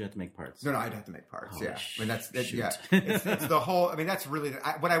on it, or do you have to make parts? No, I'd have to make parts, Holy I mean, that's shoot. It's the whole... I mean, that's really...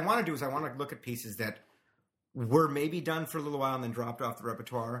 what I want to do is I want to look at pieces that were maybe done for a little while and then dropped off the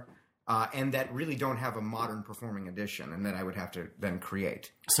repertoire, and that really don't have a modern performing edition, and that I would have to then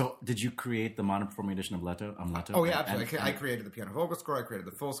create. So, did you create the modern performing edition of Omeletto? Oh, yeah, absolutely. I created the piano vocal score, I created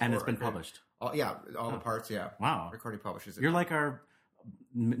the full score. And it's been published? All the parts, yeah. Wow. Ricordi publishes it. You're like our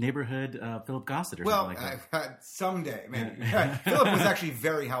neighborhood Philip Gossett or something like that. Someday, maybe. Philip was actually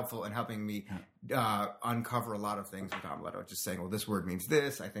very helpful in helping me uncover a lot of things with Omeletto. Just saying, well, this word means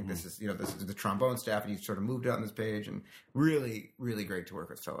this. I think this is, this is the trombone staff, and he sort of moved it on this page. And really, really great to work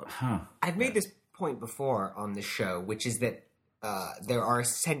with Philip. I've made this point before on the show, which is that there are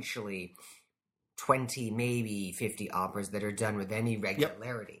essentially 20, maybe 50 operas that are done with any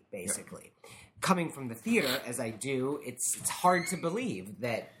regularity, basically. Yep. Coming from the theater, as I do, it's hard to believe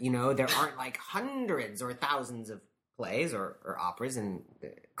that, there aren't like hundreds or thousands of plays or operas in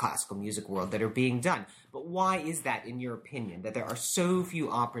the classical music world that are being done. But why is that, in your opinion, that there are so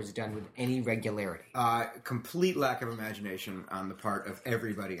few operas done with any regularity? Complete lack of imagination on the part of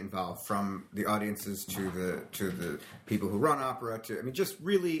everybody involved, from the audiences to the people who run opera just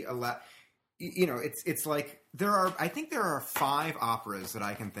really a lot. It's like I think there are 5 operas that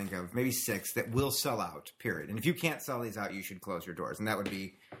I can think of, maybe 6, that will sell out, period. And if you can't sell these out, you should close your doors. And that would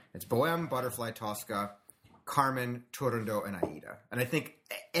be, it's Bohème, Butterfly, Tosca, Carmen, Turandot, and Aida. And I think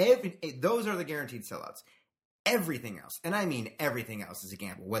those are the guaranteed sellouts. Everything else, and I mean everything else, is a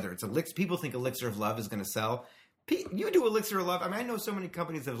gamble. Whether it's Elixir, people think Elixir of Love is going to sell. You do Elixir of Love. I mean, I know so many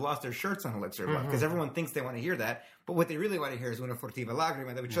companies that have lost their shirts on Elixir of Love because everyone thinks they want to hear that, but what they really want to hear is Una Furtiva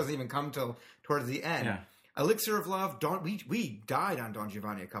Lagrima, which doesn't even come till towards the end. Yeah. Elixir of Love, we died on Don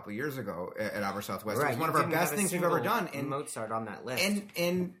Giovanni a couple of years ago at Opera Southwest. Right. It was one of our best things we've ever done. And Mozart on that list.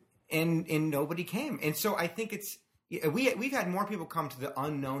 And nobody came. And so I think it's... We've had more people come to the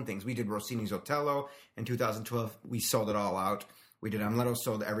unknown things. We did Rossini's Otello in 2012. We sold it all out. We did Omeletto,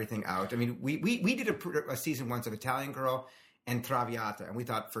 sold everything out. I mean, we did a season once of Italian Girl and Traviata, and we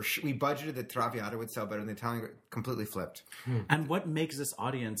thought we budgeted that Traviata would sell better than the Italian Girl. Completely flipped. And what makes this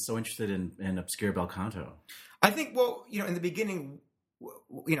audience so interested in obscure bel canto? I think, in the beginning,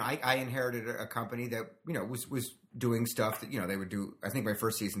 I inherited a company that was doing stuff that they would do. I think my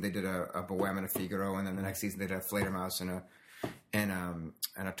first season they did a Bohème and a Figaro, and then the next season they did a Fledermaus and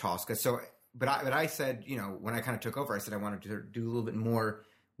a Tosca. So. But I said, when I kind of took over, I said I wanted to do a little bit more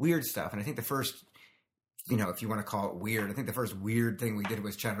weird stuff. And I think the first, if you want to call it weird, I think the first weird thing we did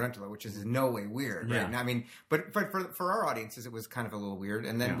was Cenerentola, which is in no way weird, right? And I mean, but for our audiences, it was kind of a little weird.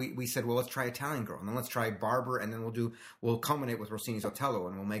 And then we said, well, let's try Italian Girl, and then let's try Barber, and then we'll culminate with Rossini's Otello,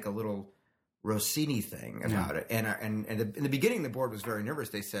 and we'll make a little Rossini thing about it. And in the beginning, the board was very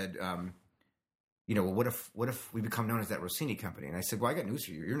nervous. They said, well, what if we become known as that Rossini company? And I said, well, I got news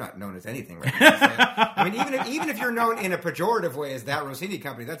for you. You're not known as anything right now. I mean, even if you're known in a pejorative way as that Rossini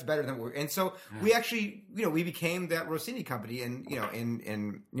company, that's better than we're. And so we actually, we became that Rossini company in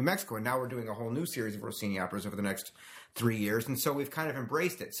New Mexico. And now we're doing a whole new series of Rossini operas over the next 3 years. And so we've kind of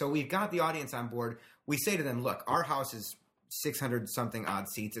embraced it. So we've got the audience on board. We say to them, look, our house is 600 something odd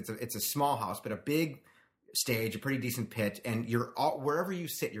seats. It's a small house, but a big stage, a pretty decent pit. And wherever you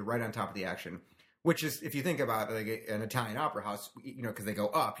sit, you're right on top of the action. Which is, if you think about like an Italian opera house, because they go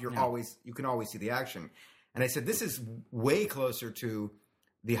up, you can always see the action. And I said, this is way closer to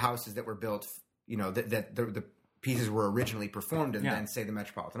the houses that were built, that the pieces were originally performed in than, say, the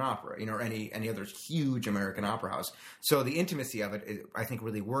Metropolitan Opera, or any other huge American opera house. So the intimacy of it, I think,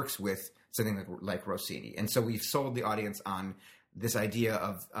 really works with something like Rossini. And so we've sold the audience on this idea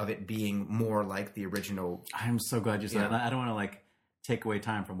of it being more like the original. I'm so glad you said that. I don't want to take away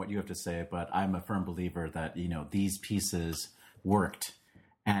time from what you have to say, but I'm a firm believer that these pieces worked,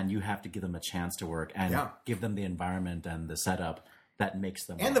 and you have to give them a chance to work and give them the environment and the setup that makes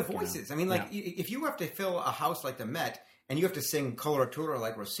them and the work, voices. you know? I mean, like if you have to fill a house like the Met and you have to sing coloratura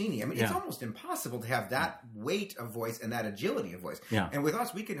like Rossini, I mean, it's almost impossible to have that weight of voice and that agility of voice. Yeah. And with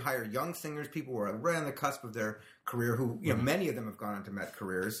us, we can hire young singers, people who are right on the cusp of their career, who you know, many of them have gone on to Met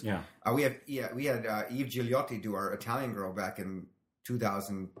careers. Yeah. We had Eve Gigliotti do our Italian Girl back in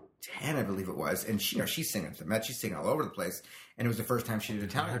 2010, I believe it was, and she's singing at the Met, she's singing all over the place, and it was the first time she did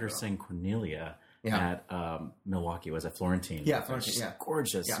Italian I heard her Girl. sing Cornelia at Milwaukee. Was at Florentine? Yeah, Florentine. She's Yeah,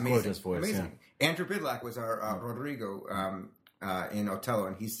 gorgeous, amazing, gorgeous voice. amazing. Andrew Bidlack was our Rodrigo in Otello,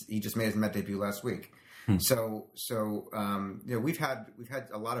 and he just made his Met debut last week. So you know, we've had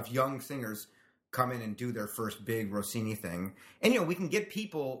a lot of young singers come in and do their first big Rossini thing, and you know, we can get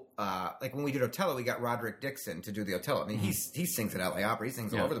people like when we did Otello, we got Roderick Dixon to do the Otello. I mean, he sings at LA Opera, he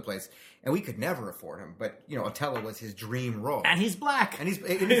sings all over the place, and we could never afford him. But you know, Otello was his dream role, And he's black. and he's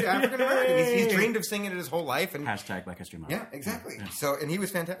African American. He's dreamed of singing it his whole life, and Hashtag Black History Month. yeah, exactly. So, and he was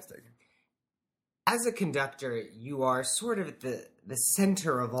fantastic. As a conductor, you are sort of at the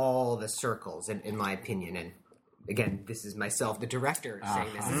center of all the circles, in my opinion. And again, this is myself, the director,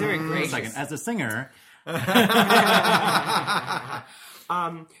 saying this. It's very gracious. Second, as a singer, But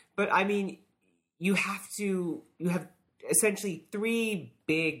I mean, you have essentially three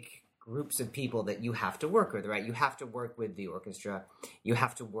big groups of people that you have to work with, right? You have to work with the orchestra, you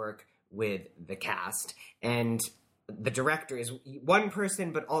have to work with the cast, and the director is one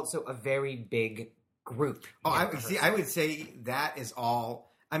person, but also a very big group. I would say that is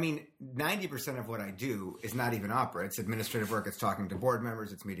all. I mean, 90% of what I do is not even opera. It's administrative work. It's talking to board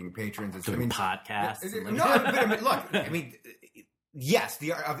members. It's meeting patrons. It's doing podcasts. No, but I mean, look. I mean, yes.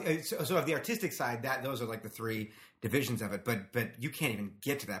 So of the artistic side, those are like the three divisions of it. But you can't even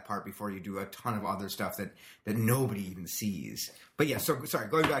get to that part before you do a ton of other stuff that nobody even sees. But yeah. So sorry.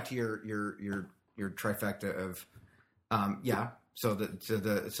 Going back to your trifecta of So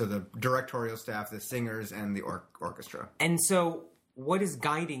the directorial staff, the singers, and the orchestra. And so, what is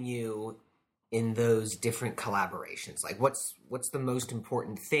guiding you in those different collaborations? Like, what's the most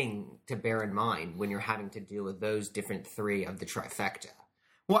important thing to bear in mind when you're having to deal with those different three of the trifecta?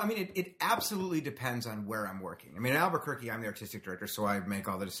 Well, I mean, it absolutely depends on where I'm working. I mean, in Albuquerque, I'm the artistic director, so I make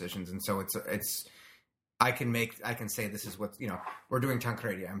all the decisions, and so it's. I can say this is what, you know, we're doing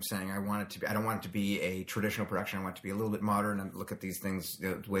Tancredi. I'm saying I don't want it to be a traditional production. I want it to be a little bit modern and look at these things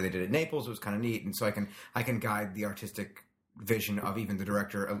the way they did at Naples. It was kind of neat. And so I can guide the artistic vision of even the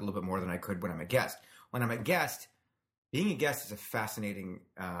director a little bit more than I could when I'm a guest. When I'm a guest, being a guest is a fascinating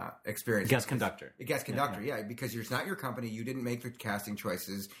experience. Guest conductor. A guest conductor, yeah, because it's not your company. You didn't make the casting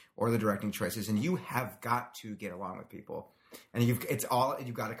choices or the directing choices, and you have got to get along with people. And you've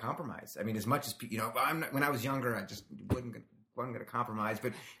got to compromise. I mean, as much as you know, when I was younger, I just wasn't going to compromise.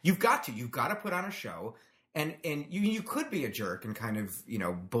 But you've got to put on a show, and you could be a jerk and kind of, you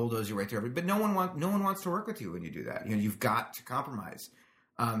know, bulldoze your way through everything. But no one wants to work with you when you do that. You know, you've got to compromise.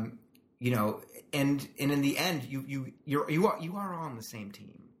 You know, and in the end, you are all on the same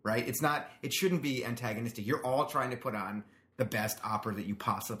team, right? It shouldn't be antagonistic. You're all trying to put on the best opera that you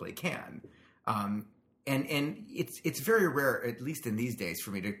possibly can. And it's very rare, at least in these days, for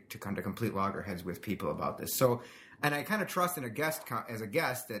me to come to complete loggerheads with people about this. So, and I kind of trust in a guest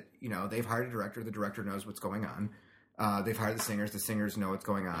that, you know, they've hired a director, the director knows what's going on. They've hired the singers know what's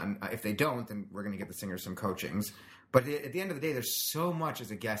going on. If they don't, then we're going to get the singers some coachings. But at the end of the day, there's so much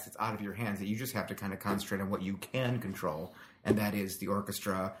as a guest that's out of your hands that you just have to kind of concentrate on what you can control, and that is the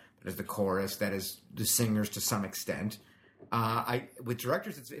orchestra, that is the chorus, that is the singers to some extent. With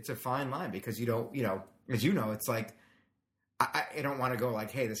directors, it's a fine line because you don't, you know, as you know, it's like I don't want to go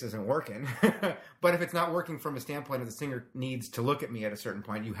like, hey, this isn't working. But if it's not working from a standpoint of the singer needs to look at me at a certain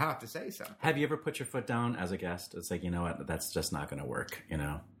point, you have to say so. Have you ever put your foot down as a guest? It's like, you know what, that's just not going to work, you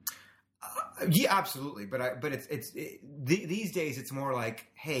know? Yeah, absolutely. But these days it's more like,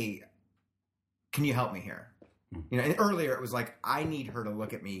 hey, can you help me here? You know, and earlier it was like, I need her to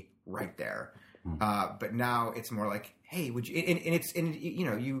look at me right there. But now it's more like, hey, would you? And you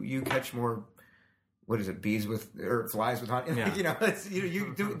know, you catch more. What is it? Flies with honey. Yeah. You know,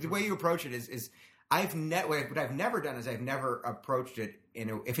 the way you approach it is what I've never done is I've never approached it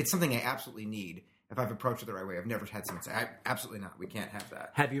if it's something I absolutely need. If I've approached it the right way, I've never had someone say, absolutely not. We can't have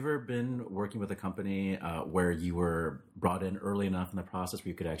that. Have you ever been working with a company where you were brought in early enough in the process where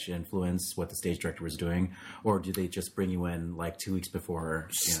you could actually influence what the stage director was doing? Or did they just bring you in like 2 weeks before?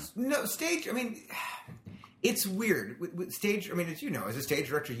 You know? No, stage, I mean, it's weird. With stage, I mean, as you know, as a stage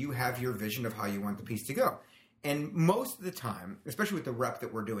director, you have your vision of how you want the piece to go. And most of the time, especially with the rep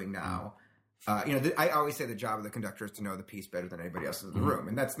that we're doing now, I always say the job of the conductor is to know the piece better than anybody else in the room,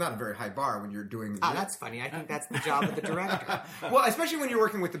 and that's not a very high bar when you're doing. That's funny. I think that's the job of the director. Well, especially when you're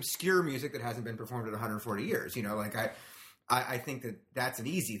working with obscure music that hasn't been performed in 140 years. I think that's an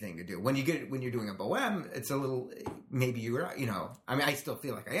easy thing to do. When you're doing a bohème, it's a little maybe I still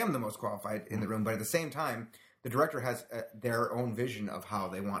feel like I am the most qualified in the room, but at the same time, the director has their own vision of how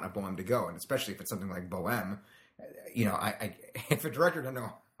they want a bohème to go, and especially if it's something like bohème, if a director doesn't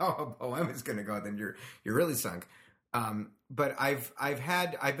know how a bohème is going to go, then you're really sunk. But I've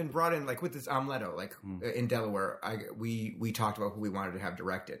been brought in like with this Amleto, like in Delaware. We talked about who we wanted to have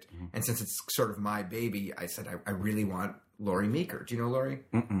direct it, and since it's sort of my baby, I said I really want Laurie Meeker. Do you know Laurie?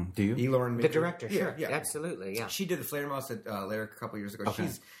 Do you? Lauren Meeker. The director, sure. Yeah. Absolutely, yeah. She did the Fledermaus at Lyric a couple years ago. Okay.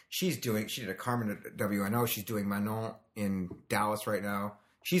 She did a Carmen at WNO. She's doing Manon in Dallas right now.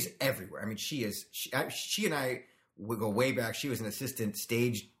 She's everywhere. I mean, she and I would go way back. She was an assistant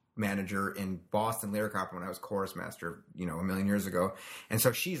stage manager in Boston Lyric Opera when I was chorus master, a million years ago. And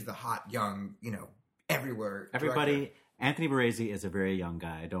so she's the hot, young, everywhere. Everybody, director. Anthony Barresi is a very young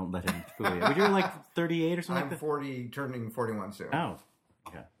guy. Don't let him fool you. You're like 38 or something I'm like that? 40, turning 41 soon. Oh,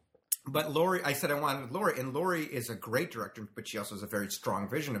 okay. But Laurie, I said I wanted Laurie, and Laurie is a great director, but she also has a very strong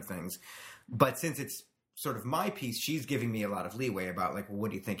vision of things. But since it's sort of my piece, she's giving me a lot of leeway about like, well, what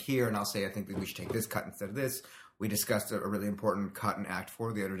do you think here? And I'll say, I think that we should take this cut instead of this. We discussed a really important cut in Act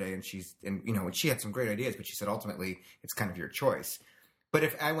 4 the other day, and she had some great ideas, but she said ultimately it's kind of your choice. But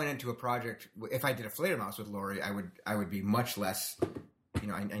if I went into a project, if I did a Fledermaus with Laurie, I would be much less,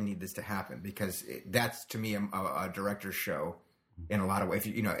 I need this to happen because that's to me a director's show in a lot of ways.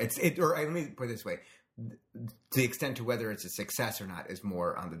 Or let me put it this way: the extent to whether it's a success or not is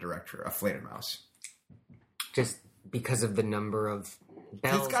more on the director of Fledermaus. Just because of the number of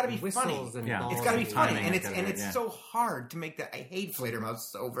bells, it's got to be whistles, funny. and Yeah. balls It's got to be and funny, timing. and it's so hard to make that. I hate Fledermaus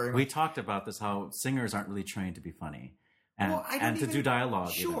so very much. We talked about this, how singers aren't really trained to be funny. And, Well, I don't and to even- do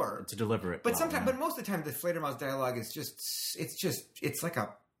dialogue, Sure. to deliver it. But well, sometimes, yeah. but most of the time, the Fledermaus dialogue is it's like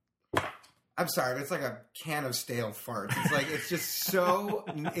a. I'm sorry, but it's like a can of stale farts. It's like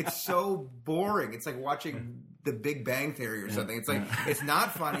it's so boring. It's like watching The Big Bang Theory or something. It's like it's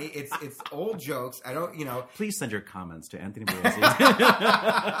not funny. It's old jokes. I don't, Please send your comments to Anthony Barresi.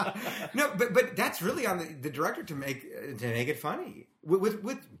 No, but that's really on the director to make it funny. With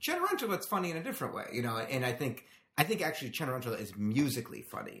Cenerentola, it's funny in a different way, And I think actually Cenerentola is musically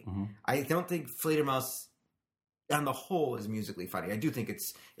funny. Mm-hmm. I don't think Fledermaus on the whole is musically funny. I do think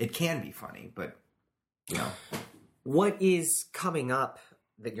it can be funny, but What is coming up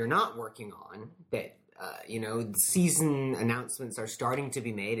that you're not working on that, season announcements are starting to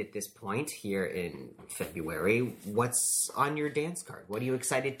be made at this point here in February? What's on your dance card? What are you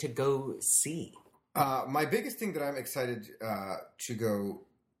excited to go see? My biggest thing that I'm excited to go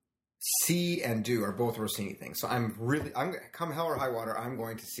see and do are both Rossini things. So I'm come hell or high water, I'm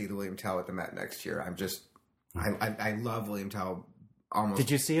going to see the William Tell at the Met next year. I love William Tell almost. Did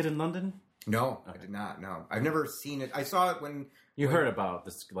you see it in London? No, I did not. No, I've never seen it. I saw it when You heard about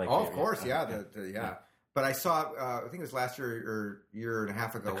this, like of course, yeah, yeah. But I saw it, I think it was last year or year and a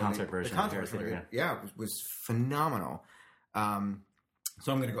half ago. The concert version. The concert version, yeah, it was phenomenal. So I'm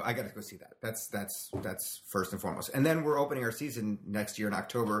going to go. I got to go see that. That's first and foremost. And then we're opening our season next year in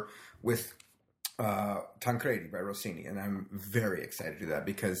October with Tancredi by Rossini, and I'm very excited to do that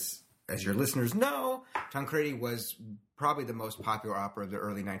because, as your listeners know, Tancredi was probably the most popular opera of the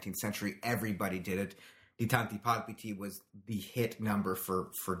early 19th century. Everybody did it. Di Tanti Palpiti was the hit number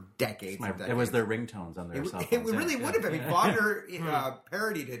for decades. and decades. It was their ringtones on their cell phones. It really would have. I mean, Wagner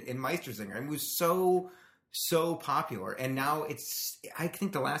parodied it in Meistersinger, and it was so popular. And now I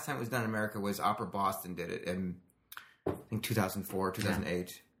think the last time it was done in America was Opera Boston did it in, I think, 2004,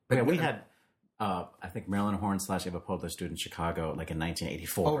 2008. But Yeah, we had, I think, Marilyn Horne / Eva Podler stood in Chicago like in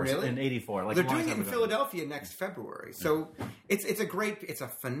 1984. Oh, really? In 84. Like they're a long doing it time in ago. Philadelphia next February. So it's a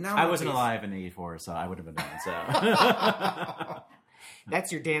phenomenal. I wasn't piece. alive in 84, so I would have been doing so.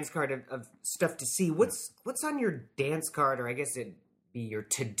 That's your dance card of stuff to see. What's on your dance card, or I guess it'd be your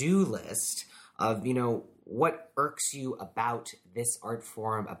to-do list of, what irks you about this art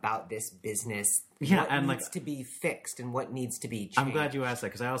form, about this business? Yeah, what and, needs to be fixed and what needs to be changed? I'm glad you asked that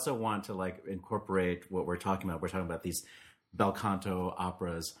because I also want to incorporate what we're talking about. We're talking about these bel canto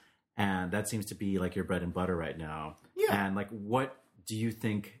operas, and that seems to be like your bread and butter right now. Yeah. And what do you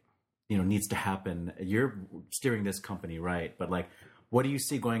think needs to happen? You're steering this company, right? But what do you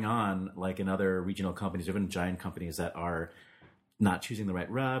see going on in other regional companies, even giant companies that are not choosing the right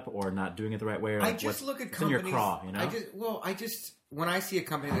rep or not doing it the right way? Or I just look at what's in your companies. craw, I just when I see a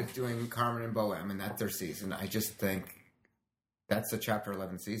company that's doing Carmen and Bohème and that's their season, I just think that's a Chapter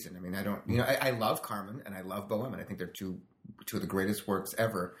 11 season. I mean, I love Carmen and I love Bohème, and I think they're two of the greatest works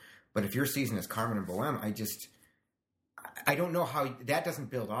ever. But if your season is Carmen and Bohème, I don't know how that doesn't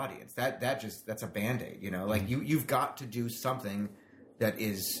build audience. That's a Band-Aid, like you've got to do something that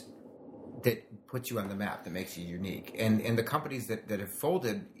puts you on the map, that makes you unique. And the companies that have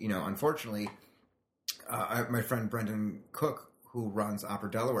folded, unfortunately, my friend Brendan Cook, who runs Opera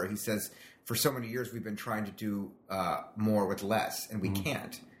Delaware, he says, for so many years we've been trying to do more with less, and we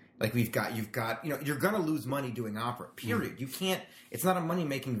can't. Like you've got, you're going to lose money doing opera, period. You can't, it's not a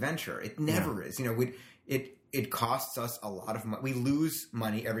money-making venture. It never is. It costs us a lot of money. We lose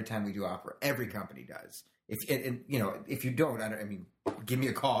money every time we do opera. Every company does. If you don't, give me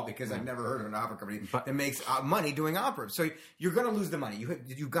a call, because I've never heard of an opera company that makes money doing opera. So you're going to lose the money.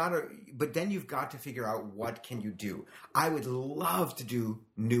 You got to, but then you've got to figure out what can you do. I would love to do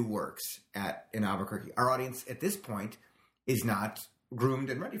new works in Albuquerque. Our audience at this point is not groomed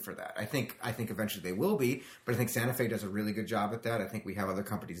and ready for that. I think eventually they will be, but I think Santa Fe does a really good job at that. I think we have other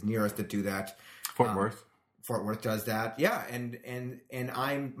companies near us that do that. Fort Worth does that, yeah, and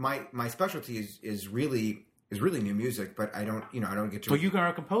my specialty is really new music, but I don't get to. Well, you are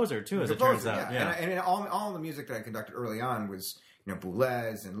a composer too, as it turns out. Yeah. And all the music that I conducted early on was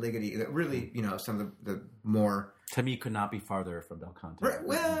Boulez and Ligeti. That really some of the more. To me, could not be farther from Bel Canto. Right,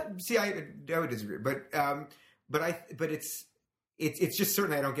 well, see, I would disagree, but it's just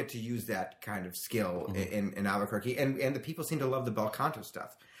certainly I don't get to use that kind of skill in Albuquerque, and the people seem to love the Bel Canto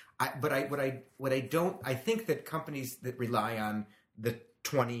stuff. I think that companies that rely on the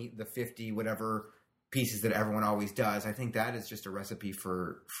 20, the 50, whatever pieces that everyone always does, I think that is just a recipe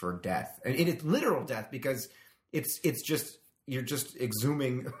for death. And it's literal death, because it's just, you're just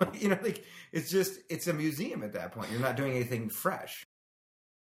exhuming, it's a museum at that point. You're not doing anything fresh.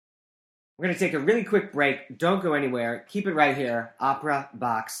 We're going to take a really quick break. Don't go anywhere. Keep it right here. Opera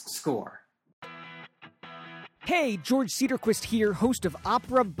Box Score. Hey, George Cedarquist here, host of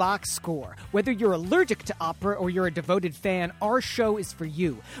Opera Box Score. Whether you're allergic to opera or you're a devoted fan, our show is for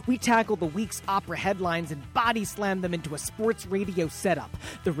you. We tackle the week's opera headlines and body slam them into a sports radio setup.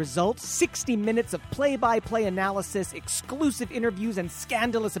 The result, 60 minutes of play-by-play analysis, exclusive interviews, and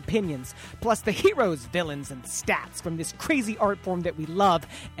scandalous opinions, plus the heroes, villains, and stats from this crazy art form that we love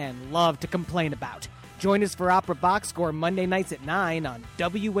and love to complain about. Join us for Opera Box Score Monday nights at 9 on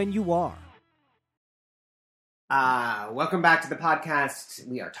WNUR. Welcome back to the podcast.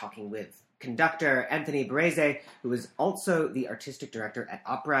 We are talking with conductor Anthony Barrese, who is also the artistic director at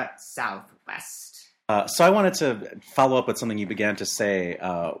Opera Southwest. So I wanted to follow up with something you began to say.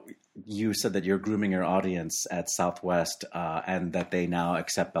 You said that you're grooming your audience at Southwest, and that they now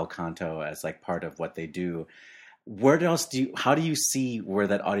accept Bel Canto as like part of what they do. How do you see where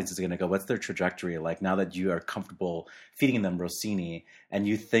that audience is going to go? What's their trajectory like now that you are comfortable feeding them Rossini, and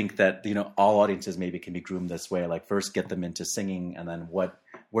you think that, all audiences maybe can be groomed this way? Like first get them into singing, and then where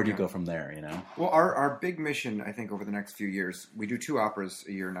do you go from there, Well, our big mission, I think, over the next few years, we do 2 operas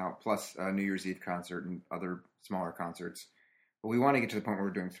a year now, plus a New Year's Eve concert and other smaller concerts. But we want to get to the point where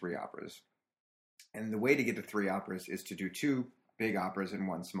we're doing 3 operas. And the way to get to 3 operas is to do 2 big operas and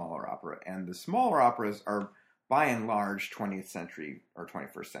 1 smaller opera. And the smaller operas are, by and large, 20th century or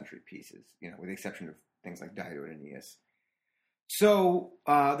 21st century pieces, with the exception of things like Dido and Aeneas. So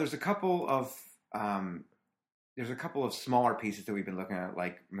there's a couple of smaller pieces that we've been looking at,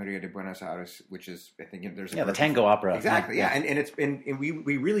 like Maria de Buenos Aires, which is, I think, there's the tango opera. Exactly, yeah. And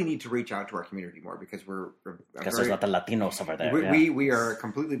we really need to reach out to our community more, because there's a lot of Latinos over there. We are a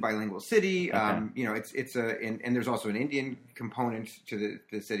completely bilingual city. Okay. And there's also an Indian component to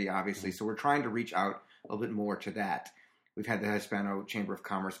the city, obviously. So we're trying to reach out a little bit more to that. We've had the Hispano Chamber of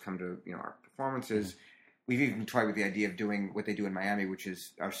Commerce come to our performances. Mm-hmm. We've even tried with the idea of doing what they do in Miami, which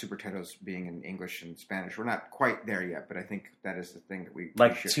is our supertetos being in English and Spanish. We're not quite there yet, but I think that is the thing that we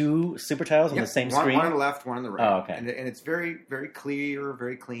should. 2 supertetos on the same screen? One on the left, one on the right. Oh, okay. And it's very, very clear,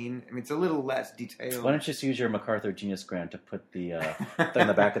 very clean. I mean, it's a little less detailed. Why don't you just use your MacArthur Genius Grant to put the in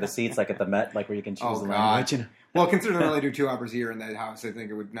the back of the seats, like at the Met, like where you can choose the language? Well, considering I only do 2 operas a year in that house, I think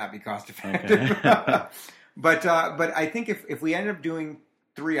it would not be cost effective. Okay. But I think if we end up doing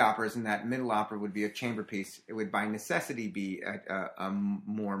 3 operas, and that middle opera would be a chamber piece, it would by necessity be a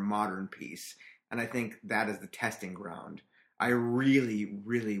more modern piece. And I think that is the testing ground. I really,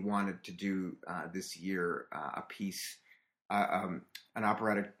 really wanted to do this year a piece, an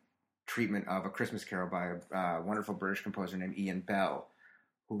operatic treatment of A Christmas Carol by a wonderful British composer named Ian Bell,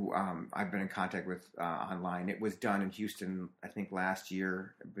 who I've been in contact with online. It was done in Houston, I think, last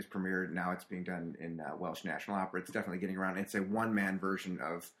year. It was premiered. Now it's being done in Welsh National Opera. It's definitely getting around. It's a one-man version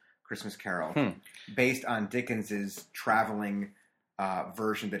of Christmas Carol based on Dickens's traveling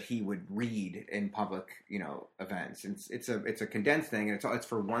version that he would read in public, events. And it's a condensed thing, and it's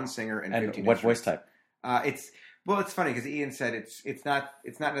for one singer and 15 what voice instruments. type? It's funny because Ian said it's not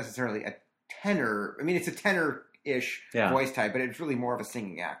necessarily a tenor. I mean, it's a tenor-ish voice type, but it's really more of a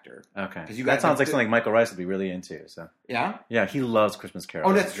singing actor. Okay, because that sounds like something Michael Rice would be really into. So yeah, he loves Christmas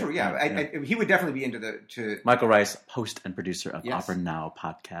carols. Oh, that's true. Yeah, he would definitely be into Michael Rice, host and producer of Opera Now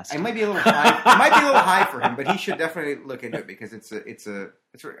podcast. It might be a little high. It might be a little high for him, but he should definitely look into it because it's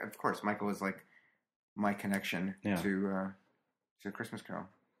of course Michael is like my connection to Christmas Carol.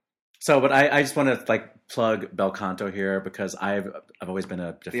 So, but I just want to plug bel canto here because I've always been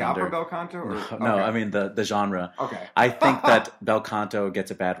a defender. The opera bel canto? Or? No, Okay. I mean the genre. Okay. I think that bel canto gets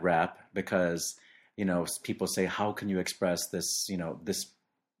a bad rap because people say, how can you express this this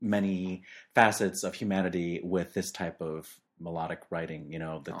many facets of humanity with this type of melodic writing?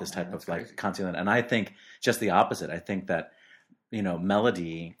 This type of consonant. And I think just the opposite. I think that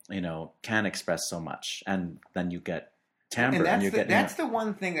melody can express so much, and then you get timbre, and that's the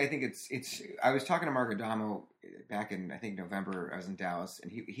one thing I think it's. I was talking to Mark Adamo back in I think November. I was in Dallas,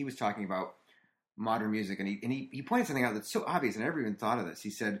 and he was talking about modern music, and he pointed something out that's so obvious, and I never even thought of this. He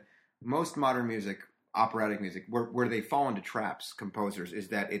said most modern music, operatic music, where they fall into traps, composers, is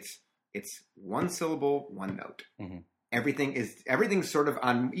that it's one syllable, one note. Mm-hmm. Everything's sort of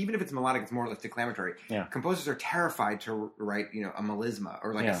on, even if it's melodic, it's more or less declamatory. Yeah. Composers are terrified to write, a melisma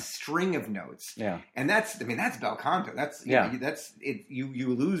or a string of notes. Yeah. And that's bel canto. That's that's it.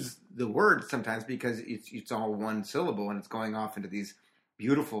 You lose the word sometimes because it's all one syllable and it's going off into these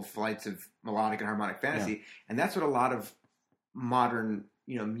beautiful flights of melodic and harmonic fantasy. Yeah. And that's what a lot of modern,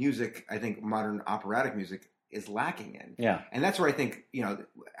 music, I think modern operatic music is lacking in. Yeah. And that's where I think,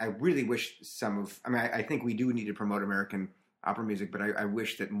 I really wish I think we do need to promote American opera music, but I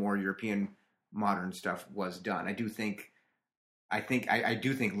wish that more European modern stuff was done. I do think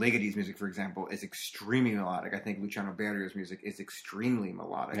Ligeti's music, for example, is extremely melodic. I think Luciano Berio's music is extremely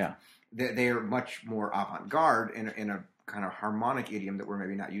melodic. Yeah. They are much more avant-garde in a kind of harmonic idiom that we're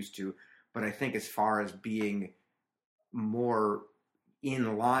maybe not used to. But I think as far as being more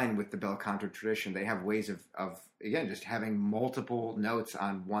in line with the bel canto tradition, they have ways of again just having multiple notes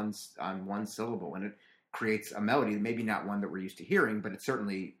on one syllable, and it creates a melody, maybe not one that we're used to hearing, but it's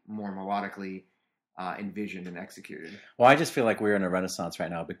certainly more melodically envisioned and executed. Well, I just feel like we're in a renaissance right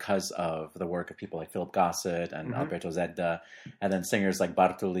now because of the work of people like Philip Gossett and Alberto Zedda, and then singers like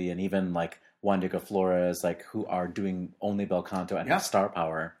Bartoli and even like Juan Diego Flores, who are doing only bel canto and have star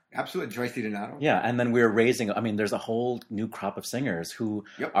power. Absolutely, Joyce DiDonato. Yeah, and then we're raising. I mean, there's a whole new crop of singers who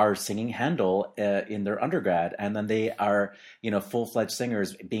are singing Handel in their undergrad, and then they are, full-fledged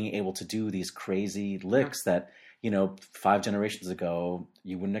singers being able to do these crazy licks that 5 generations ago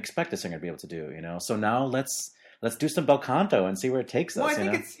you wouldn't expect a singer to be able to do. So now let's do some bel canto and see where it takes us. Well, I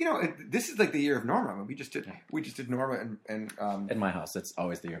think it's this is like the year of Norma. We just did Norma and in my house it's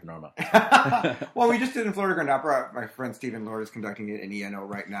always the year of Norma. Well, we just did in Florida Grand Opera. My friend Stephen Lord is conducting it in ENO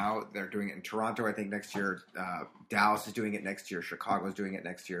right now. They're doing it in Toronto, I think, next year. Dallas is doing it next year. Chicago is doing it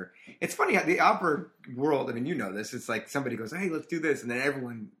next year. It's funny how the opera world. I mean, this. It's like somebody goes, "Hey, let's do this," and then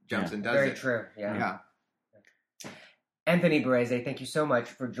everyone jumps and does it. Very true. Yeah. Anthony Barese, thank you so much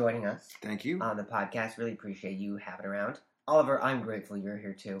for joining us. Thank you. On the podcast. Really appreciate you having around. Oliver, I'm grateful you're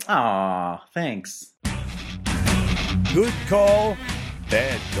here too. Aw, thanks. Good call,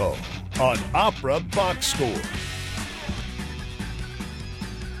 bad call on Opera Box Score.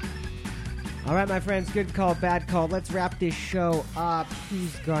 All right, my friends, good call, bad call. Let's wrap this show up.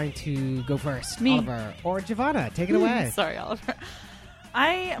 Who's going to go first? Me. Oliver or Giovanna? Take it away. Sorry, Oliver.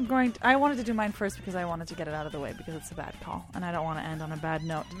 I wanted to do mine first because I wanted to get it out of the way because it's a bad call, and I don't want to end on a bad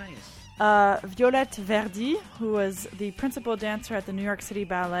note. Nice. Violette Verdi, who was the principal dancer at the New York City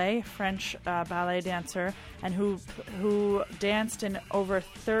Ballet, French ballet dancer, and who danced in over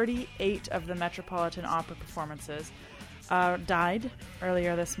 38 of the Metropolitan Opera performances, died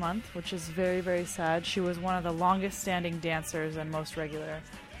earlier this month, which is very, very sad. She was one of the longest-standing dancers and most regular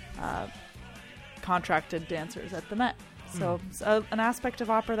contracted dancers at the Met. So it's an aspect of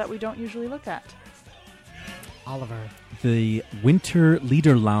opera that we don't usually look at. Oliver. The Winter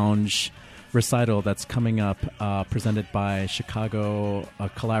Leader Lounge recital that's coming up, presented by Chicago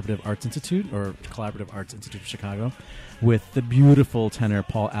Collaborative Arts Institute, or Collaborative Arts Institute of Chicago, with the beautiful tenor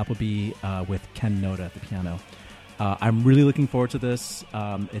Paul Appleby with Ken Noda at the piano. I'm really looking forward to this.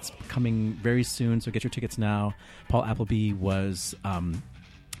 It's coming very soon, so get your tickets now. Paul Appleby was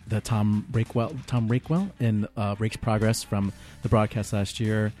the Tom Rakewell in Rake's Progress from the broadcast last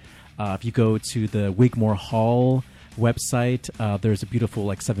year. If you go to the Wigmore Hall website. There's a beautiful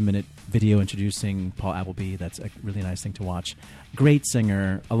 7-minute video introducing Paul Appleby. That's a really nice thing to watch. Great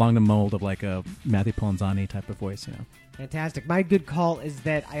singer, along the mold of a Matthew Polenzani type of voice. Fantastic. My good call is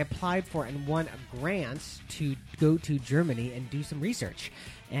that I applied for and won a grant to go to Germany and do some research.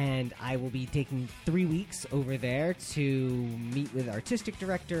 And I will be taking 3 weeks over there to meet with artistic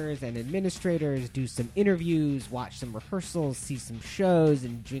directors and administrators, do some interviews, watch some rehearsals, see some shows,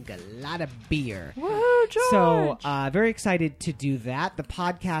 and drink a lot of beer. Woohoo, George! So, very excited to do that. The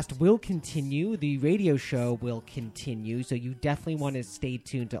podcast will continue. The radio show will continue. So you definitely want to stay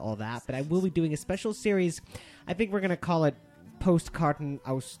tuned to all that. But I will be doing a special series. I think we're going to call it Postkarten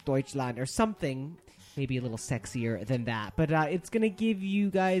aus Deutschland or something. Maybe a little sexier than that. But it's going to give you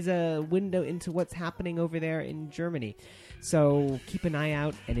guys a window into what's happening over there in Germany. So keep an eye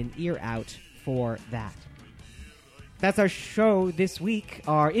out and an ear out for that. That's our show this week.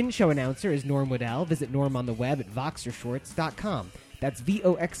 Our in-show announcer is Norm Waddell. Visit Norm on the web at voxershorts.com. That's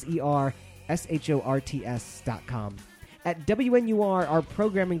VOXERSHORTS.com. At WNUR, our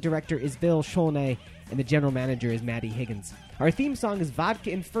programming director is Bill Scholnay, and the general manager is Maddie Higgins. Our theme song is Vodka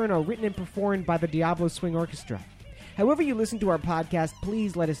Inferno, written and performed by the Diablo Swing Orchestra. However you listen to our podcast,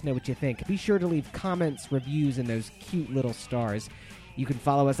 please let us know what you think. Be sure to leave comments, reviews, and those cute little stars. You can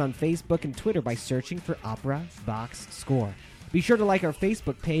follow us on Facebook and Twitter by searching for Opera Box Score. Be sure to like our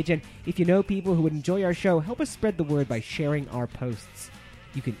Facebook page, and if you know people who would enjoy our show, help us spread the word by sharing our posts.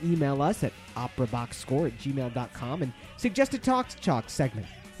 You can email us at operaboxscore@gmail.com and suggest a Talk to Chalk segment.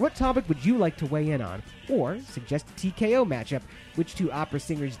 What topic would you like to weigh in on? Or suggest a TKO matchup. Which two opera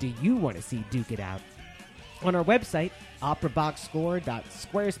singers do you want to see duke it out? On our website,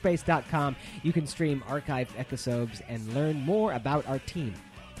 operaboxscore.squarespace.com, you can stream archived episodes and learn more about our team.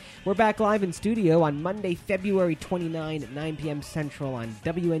 We're back live in studio on Monday, February 29 at 9 p.m. Central on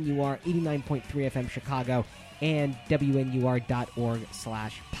WNUR 89.3 FM Chicago and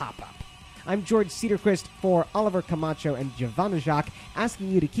WNUR.org/pop-up. I'm George Cedarquist for Oliver Camacho and Giovanna Jacques,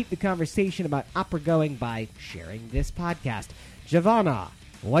 asking you to keep the conversation about opera going by sharing this podcast. Giovanna,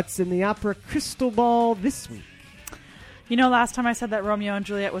 what's in the opera crystal ball this week? Last time I said that Romeo and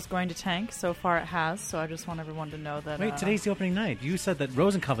Juliet was going to tank. So far it has, so I just want everyone to know that... Wait, today's the opening night. You said that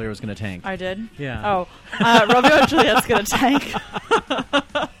Rosenkavalier was going to tank. I did? Yeah. Oh, Romeo and Juliet's going to tank.